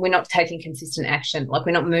we're not taking consistent action. Like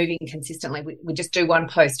we're not moving consistently. We just do one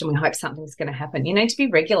post and we hope something's going to happen. You need to be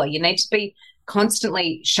regular. You need to be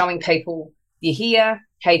constantly showing people you're here,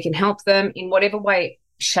 how you can help them in whatever way,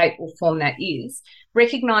 shape or form that is.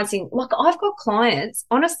 Recognizing, like I've got clients,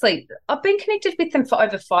 honestly, I've been connected with them for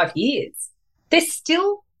over 5 years. They're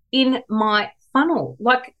still in my funnel.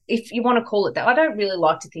 Like if you want to call it that, I don't really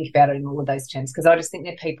like to think about it in all of those terms because I just think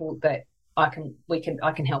they're people that I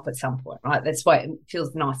can help at some point, right? That's why it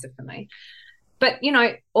feels nicer for me. But,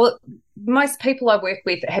 most people I work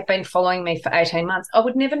with have been following me for 18 months. I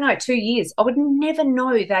would never know, 2 years. I would never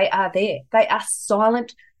know they are there. They are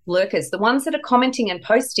silent lurkers. The ones that are commenting and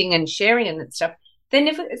posting and sharing and stuff,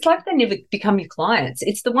 it's like they never become your clients.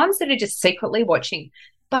 It's the ones that are just secretly watching.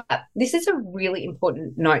 But this is a really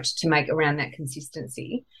important note to make around that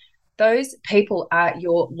consistency. Those people are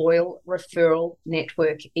your loyal referral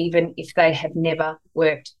network, even if they have never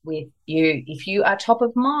worked with you. If you are top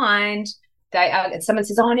of mind, someone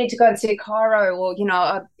says, I need to go and see a chiro,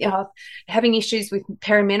 or, having issues with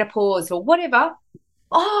perimenopause or whatever.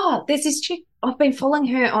 Oh, there's this chick, I've been following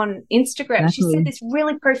her on Instagram. She said this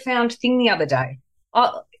really profound thing the other day.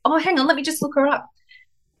 Oh, hang on, let me just look her up.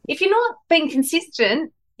 If you're not being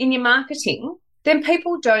consistent in your marketing, then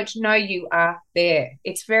people don't know you are there.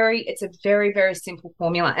 It's a very, very simple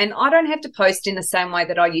formula. And I don't have to post in the same way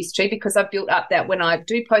that I used to because I've built up that when I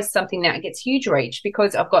do post something now, it gets huge reach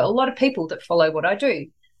because I've got a lot of people that follow what I do.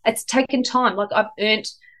 It's taken time. Like I've earned,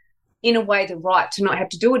 in a way, the right to not have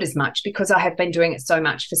to do it as much because I have been doing it so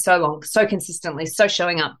much for so long, so consistently, so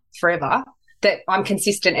showing up forever that I'm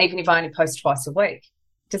consistent even if I only post twice a week.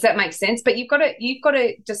 Does that make sense? But you've got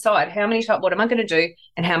to decide how many times, what am I going to do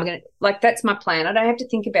and how am I going to, like, that's my plan. I don't have to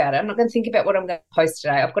think about it. I'm not going to think about what I'm going to post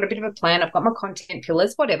today. I've got a bit of a plan. I've got my content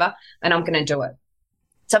pillars, whatever, and I'm going to do it.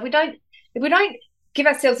 So if we don't give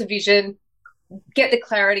ourselves a vision, get the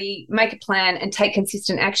clarity, make a plan and take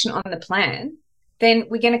consistent action on the plan, then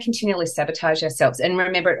we're going to continually sabotage ourselves. And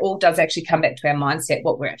remember, it all does actually come back to our mindset,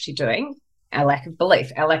 what we're actually doing. Our lack of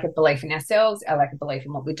belief in ourselves, our lack of belief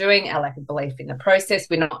in what we're doing, our lack of belief in the process.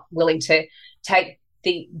 We're not willing to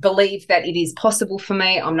believe that it is possible for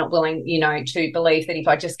me. I'm not willing, to believe that if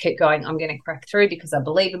I just keep going, I'm going to crack through because I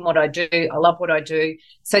believe in what I do. I love what I do.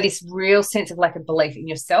 So this real sense of lack of belief in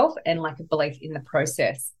yourself and lack of belief in the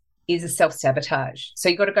process is a self-sabotage. So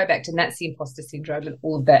you've got to go back to, and that's the imposter syndrome and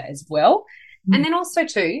all of that as well. Mm. And then also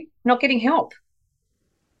too, not getting help.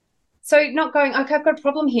 So not going, okay, I've got a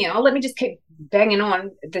problem here. Let me just keep banging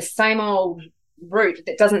on the same old route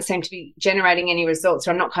that doesn't seem to be generating any results,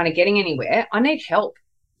 or I'm not kind of getting anywhere. I need help.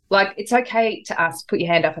 Like, it's okay to put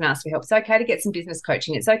your hand up and ask for help. It's okay to get some business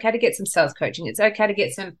coaching. It's okay to get some sales coaching. It's okay to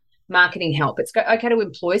get some marketing help. It's okay to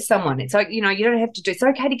employ someone. It's like, you don't have to it's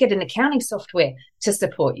okay to get an accounting software to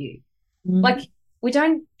support you. Mm. Like, we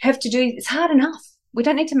don't have to it's hard enough. We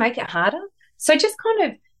don't need to make it harder. So just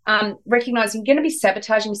kind of recognizing you're going to be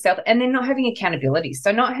sabotaging yourself and then not having accountability.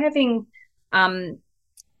 So not having,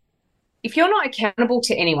 if you're not accountable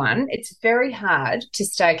to anyone, it's very hard to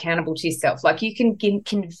stay accountable to yourself. Like you can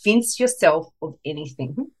convince yourself of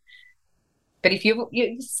anything. But if you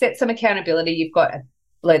set some accountability, you've got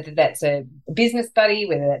whether that's a business buddy,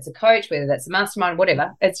 whether that's a coach, whether that's a mastermind,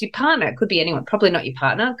 whatever, it's your partner. It could be anyone, probably not your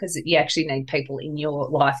partner because you actually need people in your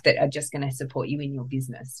life that are just going to support you in your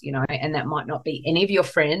business, and that might not be any of your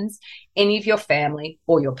friends, any of your family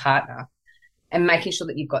or your partner, and making sure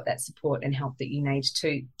that you've got that support and help that you need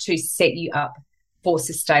to set you up for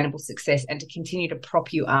sustainable success and to continue to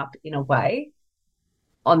prop you up in a way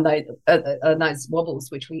on those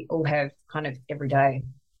wobbles, which we all have kind of every day.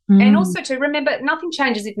 And also to remember, nothing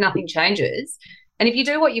changes if nothing changes. And if you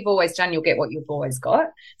do what you've always done, you'll get what you've always got.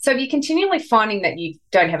 So if you're continually finding that you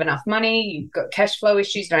don't have enough money, you've got cash flow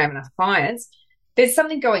issues, don't have enough clients, there's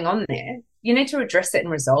something going on there. You need to address it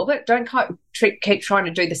and resolve it. Don't keep trying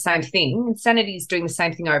to do the same thing. Insanity is doing the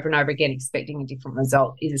same thing over and over again, expecting a different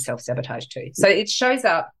result is a self-sabotage too. So it shows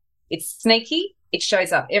up. It's sneaky. It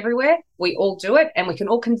shows up everywhere. We all do it, and we can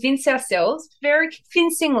all convince ourselves very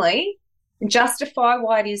convincingly, justify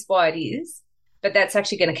why it is, but that's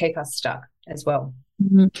actually going to keep us stuck as well.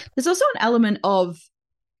 Mm-hmm. There's also an element of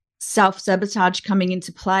self-sabotage coming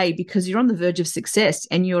into play because you're on the verge of success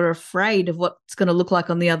and you're afraid of what's going to look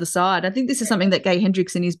like on the other side. I think this is something that Gay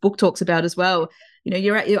Hendricks in his book talks about as well. You know,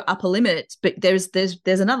 you're at your upper limit, but there's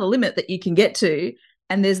another limit that you can get to,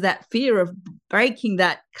 and there's that fear of breaking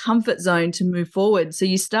that comfort zone to move forward. So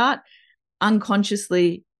you start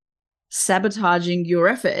unconsciously sabotaging your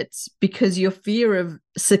efforts because your fear of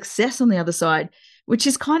success on the other side, which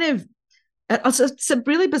is kind of it's a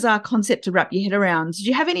really bizarre concept to wrap your head around. Do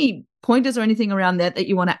you have any pointers or anything around that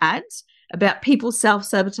you want to add about people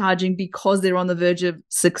self-sabotaging because they're on the verge of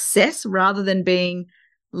success rather than being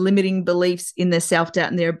limiting beliefs in their self-doubt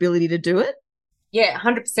and their ability to do it? Yeah,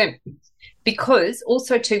 100%. Because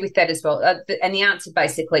also too with that as well, and the answer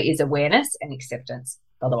basically is awareness and acceptance,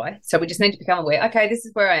 by the way. So we just need to become aware. Okay, this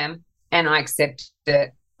is where I am and I accept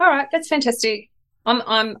it. All right, that's fantastic. I'm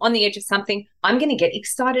on the edge of something. I'm going to get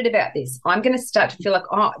excited about this. I'm going to start to feel like,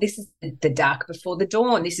 oh, this is the dark before the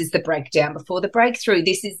dawn. This is the breakdown before the breakthrough.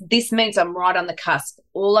 This means I'm right on the cusp.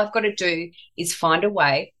 All I've got to do is find a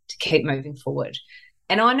way to keep moving forward.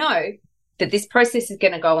 And I know that this process is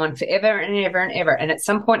going to go on forever and ever and ever. And at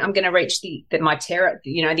some point, I'm going to reach the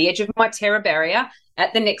edge of my terror barrier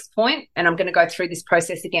at the next point, and I'm going to go through this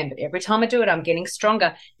process again. But every time I do it, I'm getting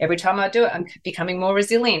stronger. Every time I do it, I'm becoming more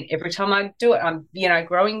resilient. Every time I do it, I'm,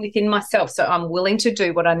 growing within myself. So I'm willing to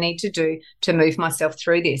do what I need to do to move myself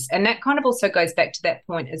through this. And that kind of also goes back to that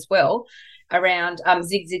point as well around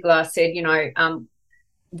Zig Ziglar said,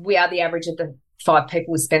 we are the average of the 5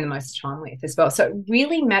 people we spend the most time with as well. So it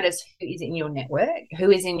really matters who is in your network, who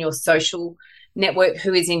is in your social network,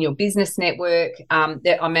 who is in your business network. I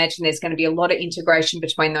imagine there's going to be a lot of integration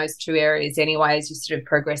between those two areas anyway as you sort of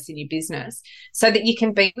progress in your business, so that you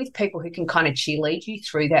can be with people who can kind of cheerlead you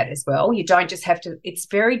through that as well. You don't just have to, it's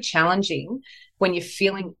very challenging when you're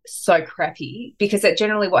feeling so crappy, because that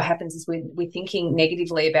generally what happens is we're thinking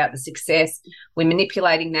negatively about the success, we're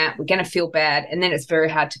manipulating that, we're going to feel bad, and then it's very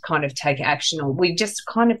hard to kind of take action, or we just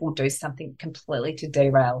kind of will do something completely to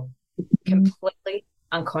derail, completely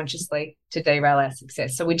unconsciously to derail our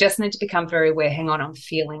success. So we just need to become very aware, hang on, I'm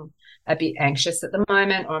feeling a bit anxious at the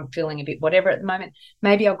moment, or I'm feeling a bit whatever at the moment.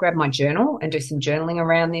 Maybe I'll grab my journal and do some journaling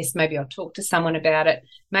around this. Maybe I'll talk to someone about it.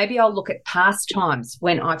 Maybe I'll look at past times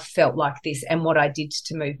when I've felt like this and what I did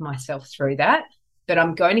to move myself through that. But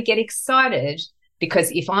I'm going to get excited,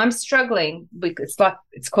 because if I'm struggling,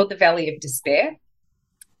 it's called the valley of despair.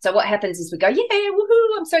 So what happens is we go, yeah,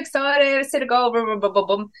 woohoo, I'm so excited, I set a goal, boom, boom, boom, boom,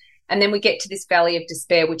 boom. And then we get to this valley of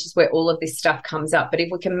despair, which is where all of this stuff comes up. But if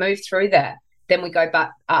we can move through that, then we go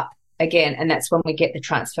back up again, and that's when we get the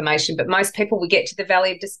transformation. But most people, we get to the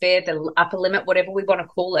valley of despair, the upper limit, whatever we want to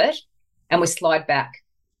call it, and we slide back.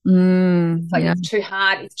 It's too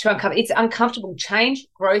hard, it's too uncomfortable. It's uncomfortable. Change,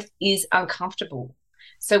 growth is uncomfortable.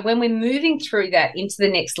 So when we're moving through that into the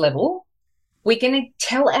next level, we're going to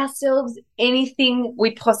tell ourselves anything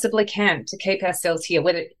we possibly can to keep ourselves here,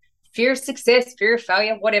 whether fear of success, fear of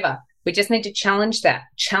failure, whatever. We just need to challenge that,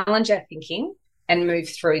 challenge our thinking, and move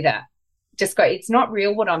through that. Just go, it's not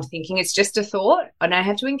real what I'm thinking. It's just a thought. I don't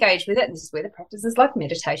have to engage with it. And this is where the practices like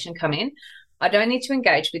meditation come in. I don't need to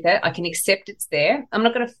engage with it. I can accept it's there. I'm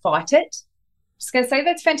not going to fight it. I'm just going to say,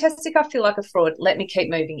 that's fantastic. I feel like a fraud. Let me keep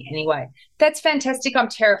moving anyway. That's fantastic. I'm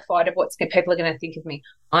terrified of what people are going to think of me.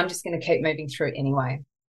 I'm just going to keep moving through anyway.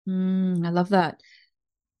 I love that.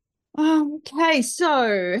 Okay,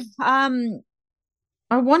 so I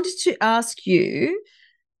wanted to ask you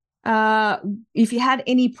if you had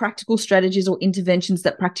any practical strategies or interventions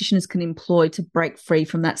that practitioners can employ to break free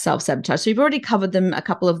from that self-sabotage. So you've already covered them, a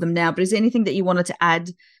couple of them now, but is there anything that you wanted to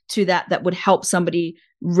add to that would help somebody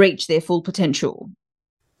reach their full potential?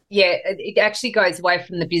 Yeah, it actually goes away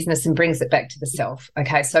from the business and brings it back to the self.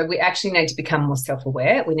 Okay, so we actually need to become more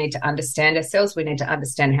self-aware. We need to understand ourselves. We need to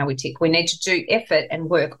understand how we tick. We need to do effort and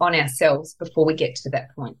work on ourselves before we get to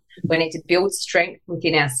that point. We need to build strength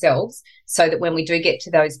within ourselves so that when we do get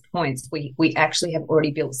to those points, we actually have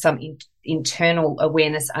already built some internal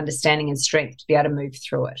awareness, understanding and strength to be able to move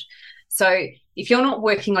through it. So if you're not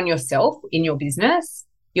working on yourself in your business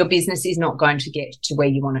is not going to get to where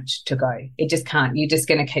you want it to go. It just can't. You're just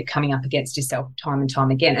going to keep coming up against yourself time and time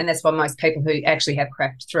again. And that's why most people who actually have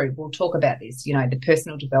cracked through will talk about this. The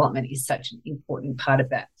personal development is such an important part of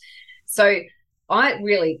that. So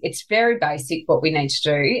it's very basic what we need to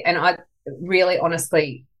do. And I really,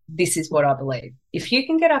 honestly, this is what I believe. If you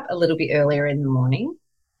can get up a little bit earlier in the morning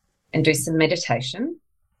and do some meditation,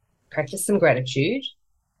 practice some gratitude,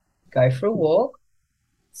 go for a walk,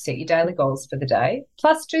 set your daily goals for the day,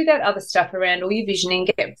 plus do that other stuff around all your visioning,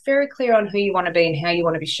 get very clear on who you want to be and how you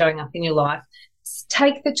want to be showing up in your life.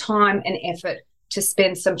 Take the time and effort to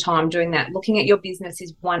spend some time doing that. Looking at your business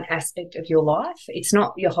is one aspect of your life. It's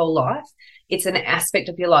not your whole life. It's an aspect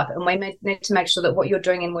of your life. And we need to make sure that what you're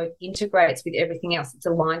doing in work integrates with everything else. It's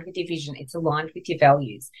aligned with your vision. It's aligned with your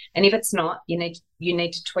values. And if it's not, you need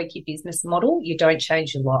to tweak your business model. You don't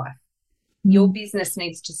change your life. Your business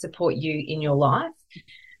needs to support you in your life.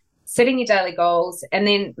 Setting your daily goals, and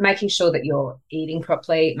then making sure that you're eating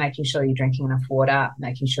properly, making sure you're drinking enough water,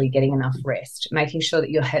 making sure you're getting enough rest, making sure that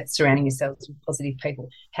you're surrounding yourselves with positive people,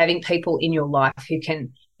 having people in your life who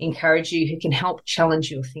can encourage you, who can help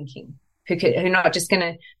challenge your thinking, who are not just going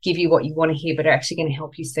to give you what you want to hear, but are actually going to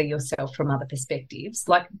help you see yourself from other perspectives,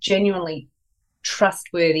 like genuinely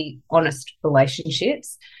trustworthy, honest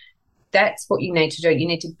relationships. That's what you need to do. You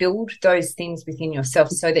need to build those things within yourself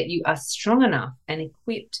so that you are strong enough and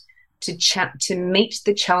equipped to meet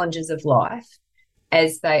the challenges of life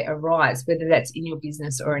as they arise, whether that's in your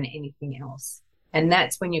business or in anything else. And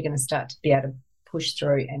that's when you're going to start to be able to push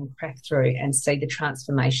through and crack through and see the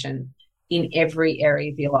transformation in every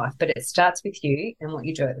area of your life. But it starts with you and what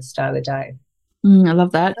you do at the start of the day. I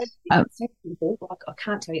love that. It's so simple. Like, I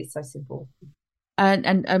can't tell you, it's so simple.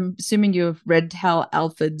 And I'm assuming you've read Hal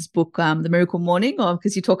Alford's book, The Miracle Morning, or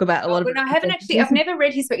because you talk about a lot of. I haven't actually. I've never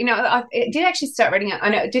read his book. I did actually start reading it. I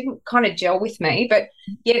know it didn't kind of gel with me, but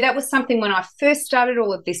yeah, that was something when I first started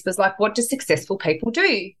all of this was like, what do successful people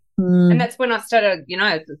do? And that's when I started,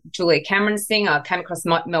 Julia Cameron's thing. I came across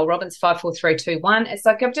Mel Robbins' 5, 4, 3, 2, 1. It's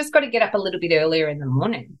like I've just got to get up a little bit earlier in the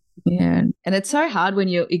morning. Yeah. And it's so hard when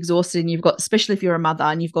you're exhausted and you've got, especially if you're a mother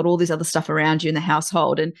and you've got all this other stuff around you in the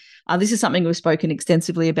household. And this is something we've spoken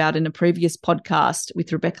extensively about in a previous podcast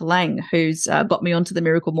with Rebecca Lang, who's got me onto the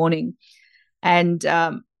Miracle Morning. And,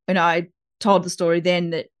 I told the story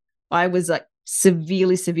then that I was like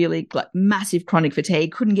severely, like massive chronic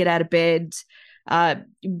fatigue, couldn't get out of bed.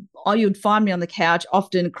 You'd find me on the couch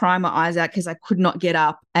often crying my eyes out because I could not get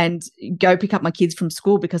up and go pick up my kids from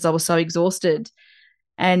school because I was so exhausted.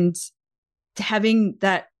 And having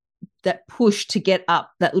that push to get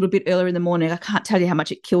up that little bit earlier in the morning, I can't tell you how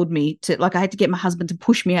much it killed me. I had to get my husband to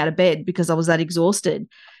push me out of bed because I was that exhausted.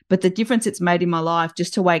 But the difference it's made in my life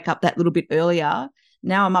just to wake up that little bit earlier.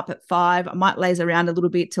 Now I'm up at 5. I might laze around a little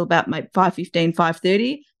bit till about 5:15,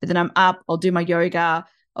 5:30. But then I'm up. I'll do my yoga.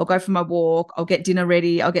 I'll go for my walk. I'll get dinner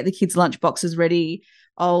ready. I'll get the kids' lunch boxes ready.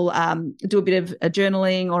 I'll do a bit of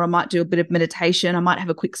journaling, or I might do a bit of meditation. I might have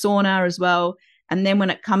a quick sauna as well. And then when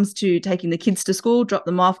it comes to taking the kids to school, drop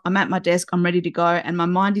them off, I'm at my desk, I'm ready to go. And my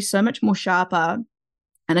mind is so much more sharper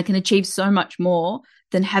and I can achieve so much more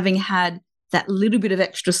than having had that little bit of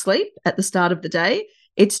extra sleep at the start of the day.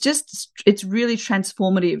 It's really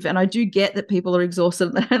transformative. And I do get that people are exhausted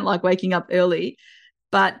and they don't like waking up early.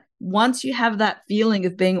 But once you have that feeling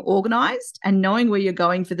of being organized and knowing where you're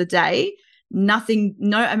going for the day, no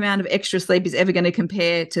amount of extra sleep is ever going to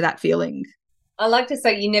compare to that feeling. I like to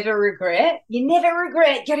say you never regret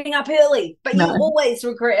getting up early, but you always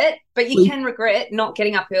regret, but you can regret not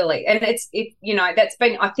getting up early. And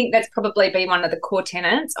I think that's probably been one of the core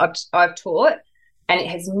tenets I've taught, and it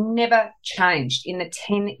has never changed in the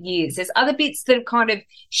 10 years. There's other bits that have kind of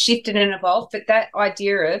shifted and evolved, but that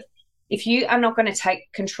idea of if you are not going to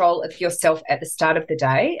take control of yourself at the start of the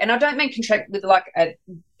day, and I don't mean control with like a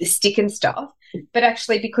stick and stuff, but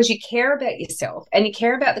actually because you care about yourself and you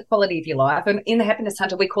care about the quality of your life. And in the Happiness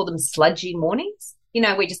Hunter, we call them sludgy mornings.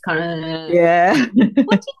 We just kind of, yeah.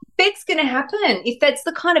 What do you think's going to happen if that's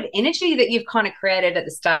the kind of energy that you've kind of created at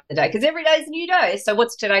the start of the day? Because every day is a new day. So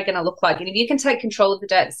what's today going to look like? And if you can take control of the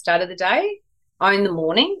day at the start of the day, own the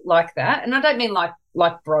morning like that. And I don't mean like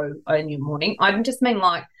bro, own your morning. I just mean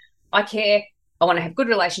like, I care. I want to have a good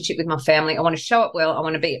relationship with my family. I want to show up well. I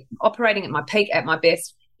want to be operating at my peak, at my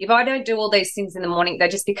best. If I don't do all these things in the morning, they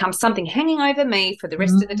just become something hanging over me for the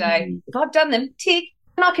rest of the day. If I've done them, tick,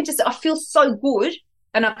 and I feel so good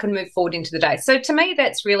and I can move forward into the day. So to me,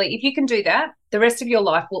 that's really, if you can do that, the rest of your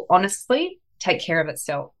life will honestly take care of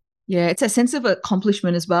itself. Yeah, it's a sense of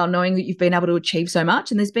accomplishment as well, knowing that you've been able to achieve so much.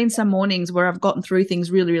 And there's been some mornings where I've gotten through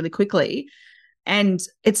things really, really quickly. And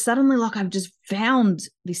it's suddenly like I've just found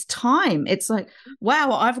this time. It's like,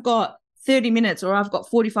 wow, I've got 30 minutes or I've got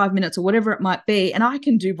 45 minutes or whatever it might be, and I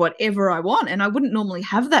can do whatever I want. And I wouldn't normally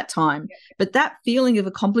have that time. But that feeling of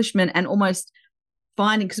accomplishment and almost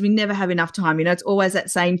finding, because we never have enough time, it's always that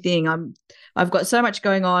same thing. I've got so much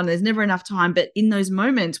going on, there's never enough time. But in those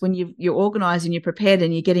moments when you're organized and you're prepared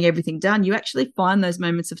and you're getting everything done, you actually find those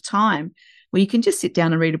moments of time where you can just sit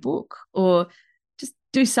down and read a book or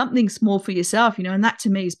do something small for yourself, and that to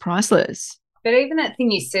me is priceless. But even that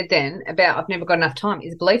thing you said then about I've never got enough time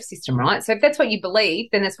is a belief system, right? So if that's what you believe,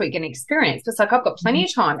 then that's what you're going to experience. It's like I've got plenty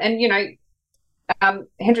of time. And,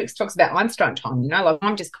 Hendricks talks about Einstein time, like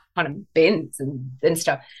I'm just kind of bends and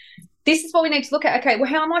stuff. This is what we need to look at. Okay, well,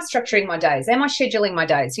 how am I structuring my days? Am I scheduling my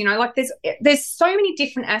days? Like there's so many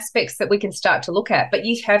different aspects that we can start to look at, but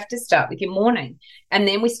you have to start with your morning. And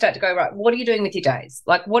then we start to go, right, what are you doing with your days?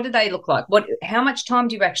 Like, what do they look like? How much time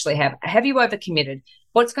do you actually have? Have you overcommitted?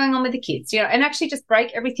 What's going on with the kids? And actually just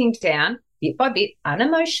break everything down bit by bit,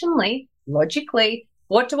 unemotionally, logically.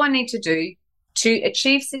 What do I need to do to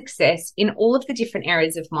achieve success in all of the different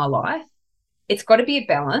areas of my life? It's got to be a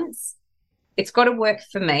balance. It's got to work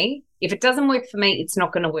for me. If it doesn't work for me, it's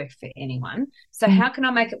not going to work for anyone. So how can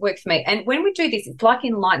I make it work for me? And when we do this, it's like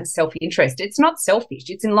enlightened self-interest. It's not selfish.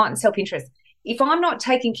 It's enlightened self-interest. If I'm not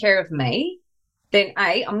taking care of me, then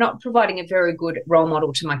I'm not providing a very good role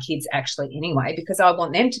model to my kids actually anyway, because I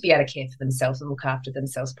want them to be able to care for themselves and look after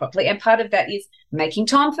themselves properly. And part of that is making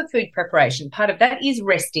time for food preparation. Part of that is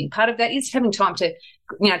resting. Part of that is having time to,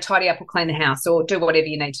 tidy up or clean the house or do whatever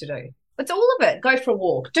you need to do. It's all of it. Go for a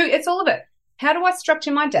walk. It's all of it. How do I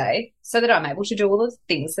structure my day so that I'm able to do all the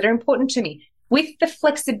things that are important to me with the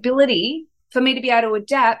flexibility for me to be able to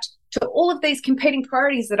adapt to all of these competing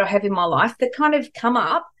priorities that I have in my life that kind of come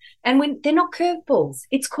up, and when they're not curveballs,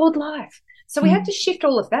 it's called life. So we have to shift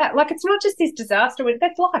all of that. Like, it's not just this disaster.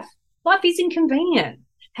 That's life. Life is inconvenient.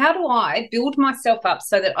 How do I build myself up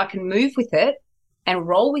so that I can move with it and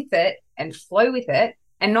roll with it and flow with it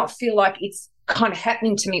and not feel like it's kind of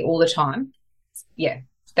happening to me all the time? Yeah.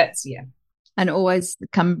 And always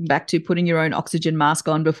come back to putting your own oxygen mask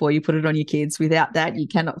on before you put it on your kids. Without that, you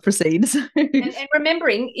cannot proceed. And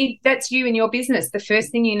remembering, that's you and your business. The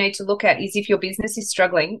first thing you need to look at is if your business is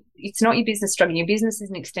struggling, it's not your business struggling. Your business is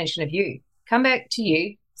an extension of you. Come back to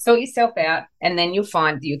you, sort yourself out, and then you'll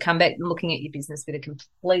find that you come back looking at your business with a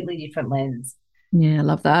completely different lens. Yeah, I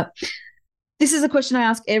love that. This is a question I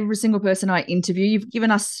ask every single person I interview. You've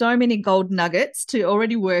given us so many gold nuggets to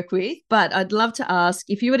already work with, but I'd love to ask,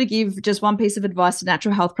 if you were to give just one piece of advice to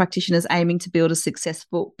natural health practitioners aiming to build a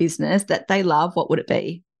successful business that they love, what would it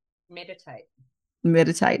be?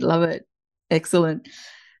 Meditate. Love it. Excellent.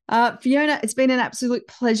 Fiona, it's been an absolute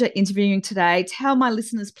pleasure interviewing today. Tell my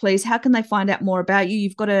listeners, please, how can they find out more about you?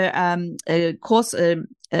 You've got a course, a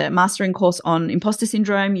mastering course on imposter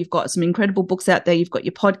syndrome. You've got some incredible books out there. You've got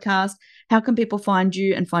your podcast. How can people find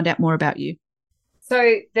you and find out more about you?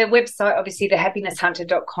 So the website, obviously,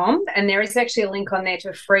 thehappinesshunter.com, and there is actually a link on there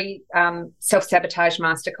to a free self-sabotage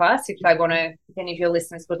masterclass if any of your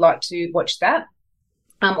listeners would like to watch that.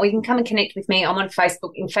 Or you can come and connect with me. I'm on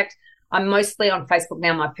Facebook. In fact, I'm mostly on Facebook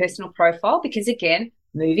now, my personal profile, because, again,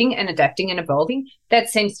 moving and adapting and evolving, that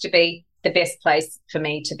seems to be the best place for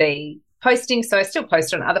me to be posting. So I still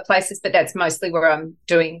post on other places, but that's mostly where I'm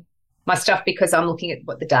doing my stuff because I'm looking at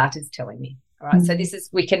what the data is telling me. All right. So this is,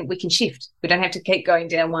 we can shift. We don't have to keep going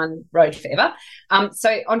down one road forever.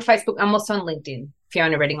 So on Facebook, I'm also on LinkedIn,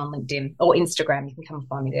 Fiona Redding on LinkedIn, or Instagram. You can come and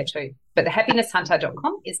find me there too. But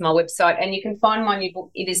thehappinesshunter.com is my website, and you can find my new book,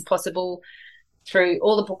 It Is Possible, through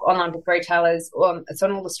all the online book retailers. It's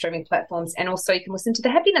on all the streaming platforms, and also you can listen to the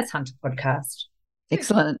Happiness Hunter podcast.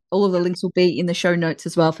 Excellent. All of the links will be in the show notes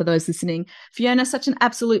as well for those listening. Fiona, such an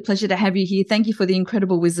absolute pleasure to have you here. Thank you for the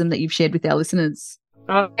incredible wisdom that you've shared with our listeners.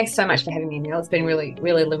 Oh, thanks so much for having me, Neil. It's been really,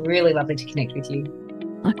 really, really lovely to connect with you.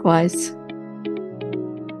 Likewise.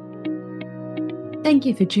 Thank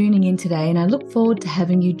you for tuning in today, and I look forward to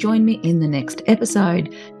having you join me in the next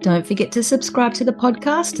episode. Don't forget to subscribe to the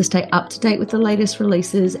podcast to stay up to date with the latest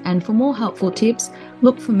releases, and for more helpful tips,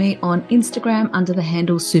 look for me on Instagram under the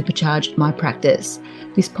handle Supercharge My Practice.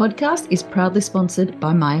 This podcast is proudly sponsored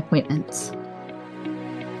by My Appointments.